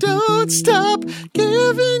saying, don't stop.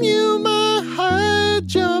 Giving you my high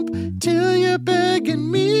jump till you're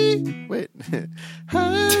begging me. Wait,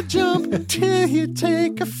 high jump till you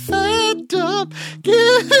take a fat dump.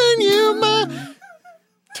 Giving you my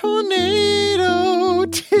tornado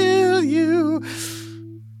till you,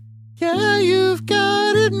 yeah, you've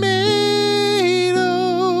got it made.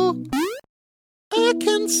 Oh, I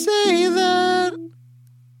can say that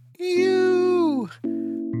you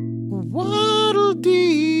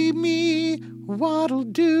waddle-dee me,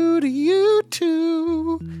 waddle-doo to you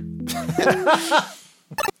too.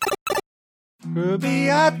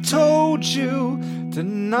 Kirby, I told you to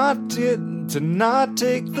not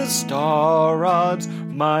take the star rods.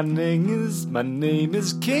 My name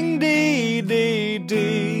is King D.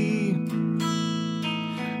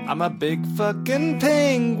 I'm a big fucking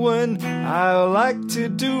penguin. I like to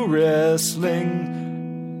do wrestling,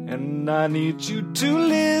 and I need you to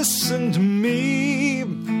listen to me.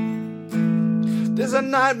 There's a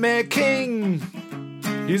Nightmare King.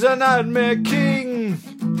 He's a Nightmare King.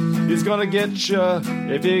 He's gonna get you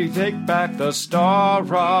if you take back the star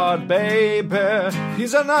rod, baby.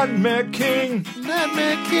 He's a Nightmare King.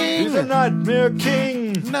 Nightmare King. He's a Nightmare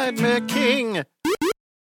King. Nightmare King.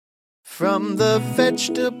 From the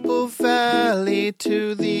vegetable valley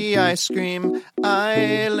to the ice cream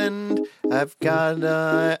island, I've got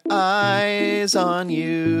eyes on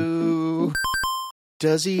you.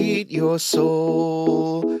 Does he eat your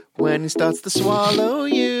soul when he starts to swallow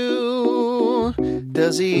you?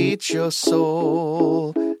 Does he eat your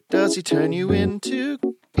soul? Does he turn you into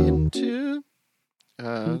goo?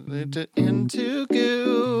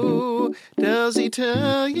 Does he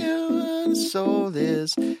tell you what a soul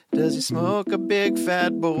is? Does he smoke a big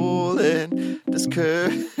fat bowl? And does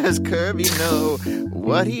Kirby know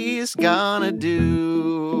what he's gonna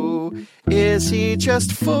do? Is he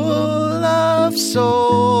just full of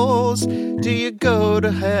souls? Do you go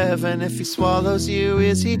to heaven if he swallows you?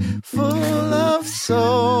 Is he full of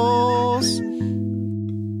souls?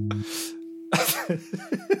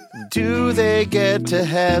 Do they get to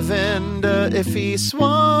heaven if he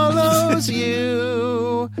swallows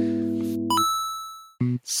you?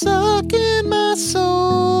 Sucking my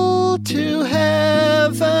soul to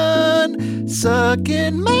heaven.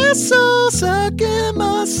 Sucking my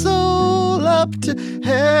soul up to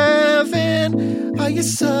heaven. Are you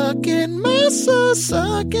sucking my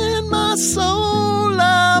soul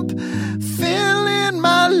up? Filling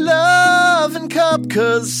my loving cup,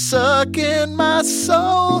 'cause sucking my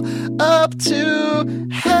soul up to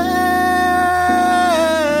heaven.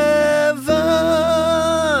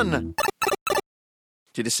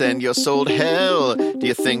 Did you send your soul to hell? Do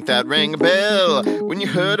you think that rang a bell? When you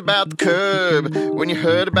heard about the curb, when you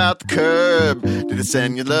heard about the curb, did it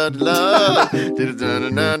send you love to love? Did it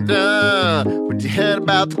da-da-da-da? When you heard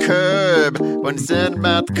about the curb, when you said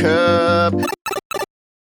about the curb.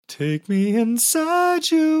 Take me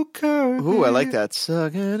inside you, Kirby. Ooh, I like that.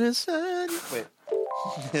 Sucking inside you. Wait.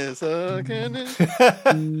 Sucking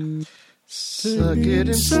in. Suck it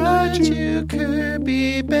inside you,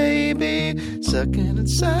 Kirby, baby. Sucking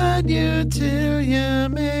inside you till you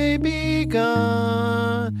may be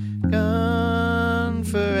gone. Gone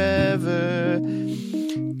forever.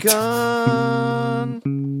 Gone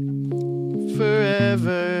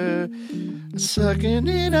forever. Sucking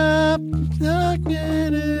it up,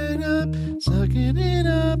 sucking it up, sucking it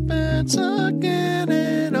up and sucking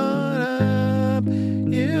it on up.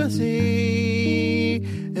 You see,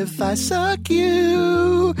 if I suck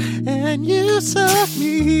you and you suck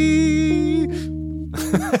me.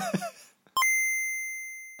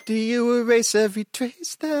 Do you erase every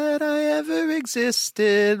trace that I ever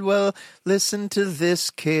existed? Well, listen to this,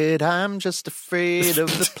 kid. I'm just afraid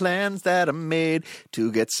of the plans that I made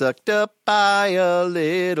to get sucked up by a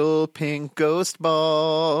little pink ghost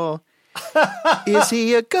ball. Is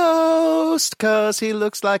he a ghost? 'Cause he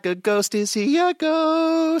looks like a ghost. Is he a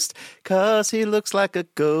ghost? 'Cause he looks like a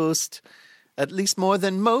ghost. At least more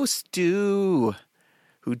than most do.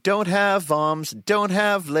 Who don't have arms, don't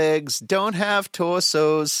have legs, don't have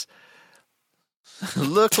torsos,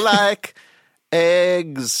 look like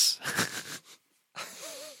eggs.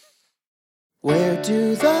 Where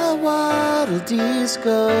do the Waddle Dees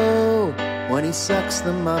go when he sucks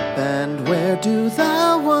them up? And where do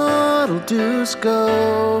the Waddle Doos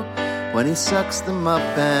go when he sucks them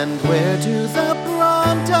up? And where do the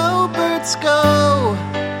Bronto Birds go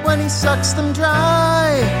when he sucks them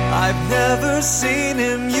dry? I've never seen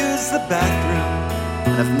him use the bathroom,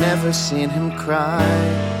 and I've never seen him cry.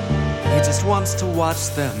 He just wants to watch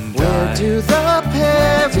them die. Where do the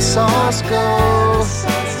Parasols go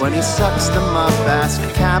when he sucks them up? Ask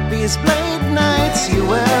Cappy's Blade Knights,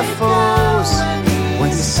 UFOs, when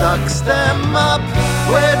he sucks them up.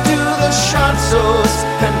 Where do the Shansos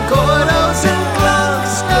and Gordos and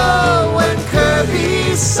Glunks go when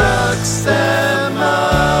Kirby sucks them up?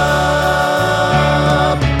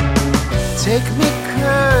 Take me,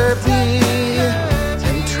 Kirby,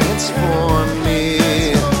 and transform me.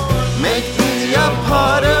 Make me a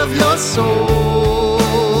part of your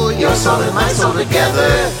soul. Your soul and my soul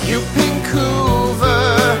together. You pink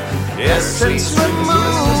Hoover, essence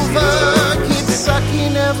remover. Keep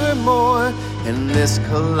sucking evermore in this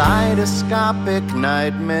kaleidoscopic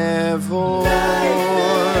nightmare void.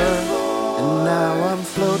 And now I'm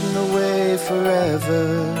floating away forever.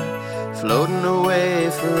 Floating away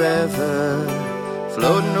forever,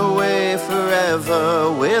 floating away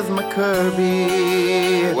forever with my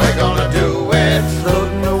Kirby. We're gonna do it.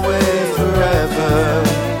 Floating away forever,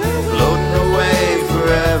 floating away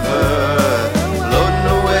forever, floating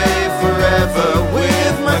away forever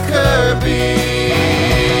with my Kirby.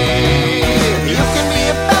 You can be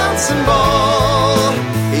a bouncing ball,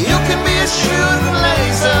 you can be a shooting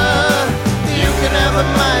laser, you can have a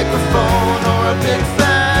microphone or a big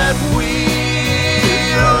fat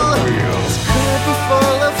wheel. Is Kirby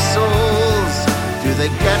full of souls? Do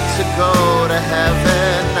they get to go to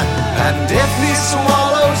heaven? And if he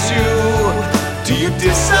swallows you, do you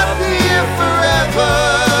disappear forever?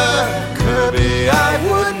 Kirby, I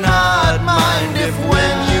would not mind if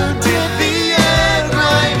when you did the end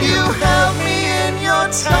grind, you held me in your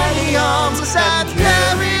tiny arms and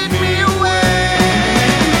carried me away.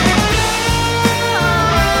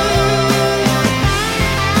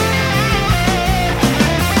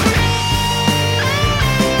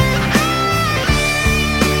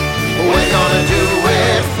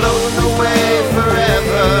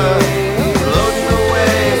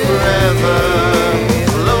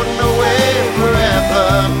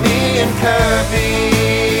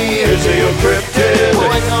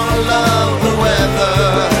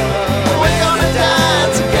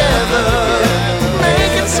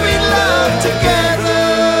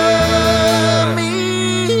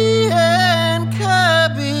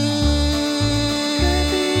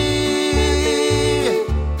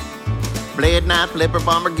 Midnight Flipper,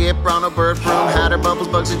 Bomber, Gip, Bronto, Bird, Broom, Hatter, Bubbles,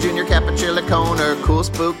 Bugsy, Junior, Cappuccilla, Coner, Cool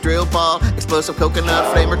Spook, Drill Ball, Explosive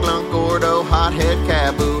Coconut, Flamer, Glunk, Gordo, Hothead,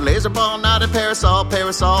 Caboo, Laser Ball, Knotted Parasol,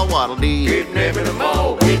 Waddle Dee. Keep naming them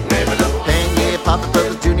all, keep naming them all. Pangay, Papa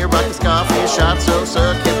Brothers, Junior, Rocky, Scarface, Shot, So,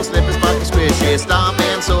 Sir, Kibble, Slippers, Bucky, Squishy,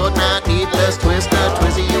 Starman, Sword, Knight, Needless, Twister,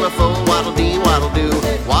 Twizzy, UFO, Waddle Dee, Waddle Doo,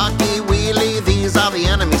 Wacky, Wheelie, these are the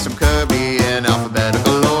enemies from Kirby in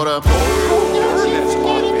alphabetical order.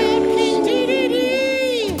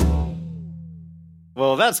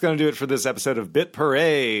 Well, that's going to do it for this episode of Bit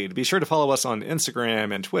Parade. Be sure to follow us on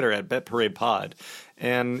Instagram and Twitter at BitParadePod.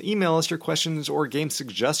 And email us your questions or game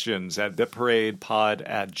suggestions at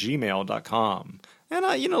bitparadepod@gmail.com. And,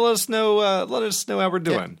 let us know how we're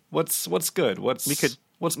doing. Yeah. What's good? What's boring?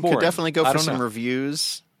 We could definitely go for some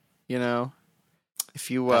reviews, If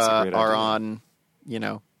you are on,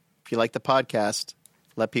 if you like the podcast,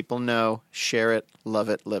 let people know, share it, love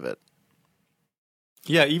it, live it.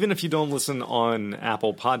 Yeah, even if you don't listen on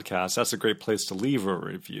Apple Podcasts, that's a great place to leave a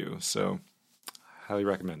review. So, highly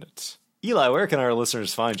recommend it. Eli, where can our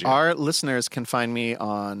listeners find you? Our listeners can find me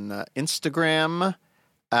on Instagram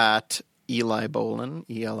at Eli Bolin,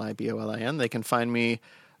 ELIBOLIN. They can find me.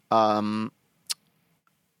 That's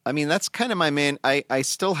kind of my main. I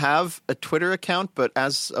still have a Twitter account, but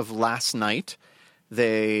as of last night,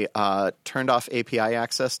 they turned off API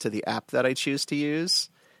access to the app that I choose to use.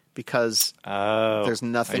 Because there's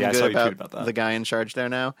nothing good about the guy in charge there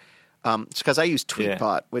now. It's because I use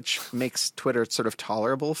Tweetbot, which makes Twitter sort of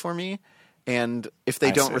tolerable for me. And if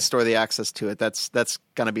they don't restore the access to it, that's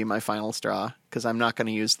going to be my final straw. Because I'm not going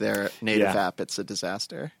to use their native app. It's a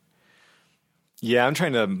disaster. Yeah, I'm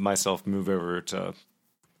trying to myself move over to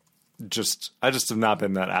I just have not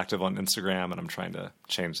been that active on Instagram, and I'm trying to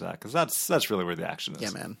change that. Because that's really where the action is. Yeah,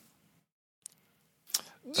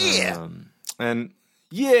 man.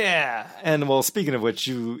 Yeah. And well, speaking of which,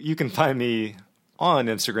 you can find me on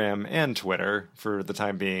Instagram and Twitter for the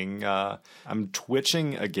time being. I'm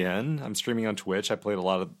twitching again. I'm streaming on Twitch. I played a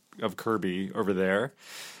lot of Kirby over there.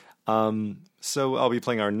 So I'll be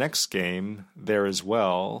playing our next game there as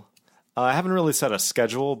well. I haven't really set a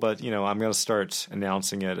schedule, but I'm going to start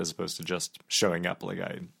announcing it as opposed to just showing up like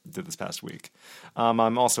I did this past week.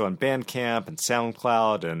 I'm also on Bandcamp and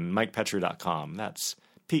SoundCloud and MikePetrie.com. That's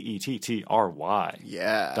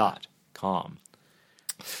PETTRY.com.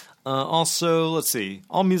 Also, let's see.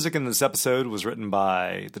 All music in this episode was written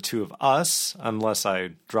by the two of us, unless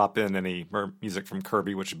I drop in any music from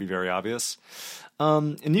Kirby, which would be very obvious.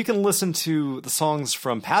 And you can listen to the songs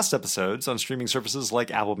from past episodes on streaming services like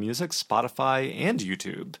Apple Music, Spotify, and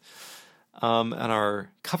YouTube. And our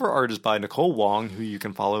cover art is by Nicole Wong, who you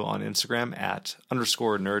can follow on Instagram at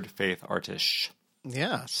 _nerdfaithartish.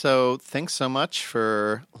 Yeah, so thanks so much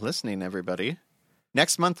for listening, everybody.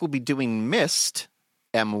 Next month we'll be doing Myst,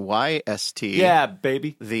 MYST. Yeah,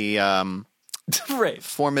 baby. The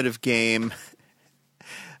formative game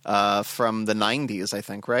from the 90s, I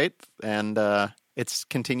think, right? And it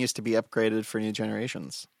continues to be upgraded for new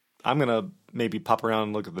generations. I'm going to maybe pop around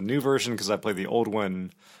and look at the new version because I played the old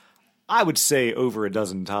one, I would say, over a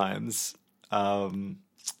dozen times because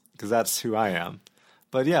that's who I am.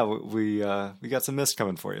 But yeah, we got some Myst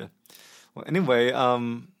coming for you. Well, anyway,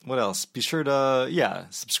 what else? Be sure to,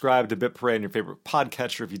 subscribe to Bit Parade on your favorite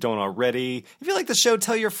podcatcher if you don't already. If you like the show,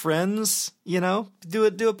 tell your friends, do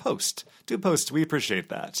a post. Do a post. We appreciate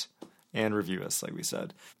that. And review us, like we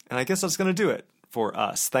said. And I guess that's going to do it for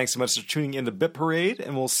us. Thanks so much for tuning in to Bit Parade,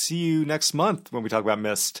 and we'll see you next month when we talk about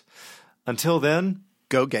Myst. Until then,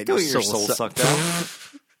 go get your soul sucked out.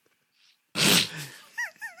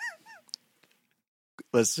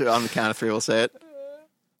 Let's do it on the count of three. We'll say it.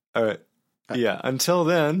 All right. Yeah. Until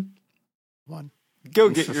then, 1. Go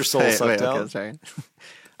get your soul sucked out. Okay, sorry.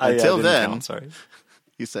 Until then, sorry.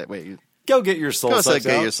 You said, go get your soul sucked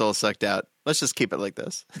out. Get your soul sucked out. Let's just keep it like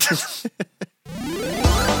this.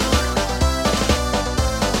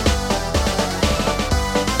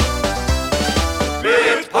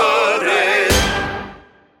 Bit Parade.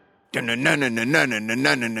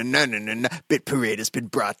 Bit Parade has been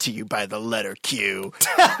brought to you by the letter Q.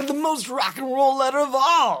 The most rock and roll letter of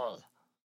all.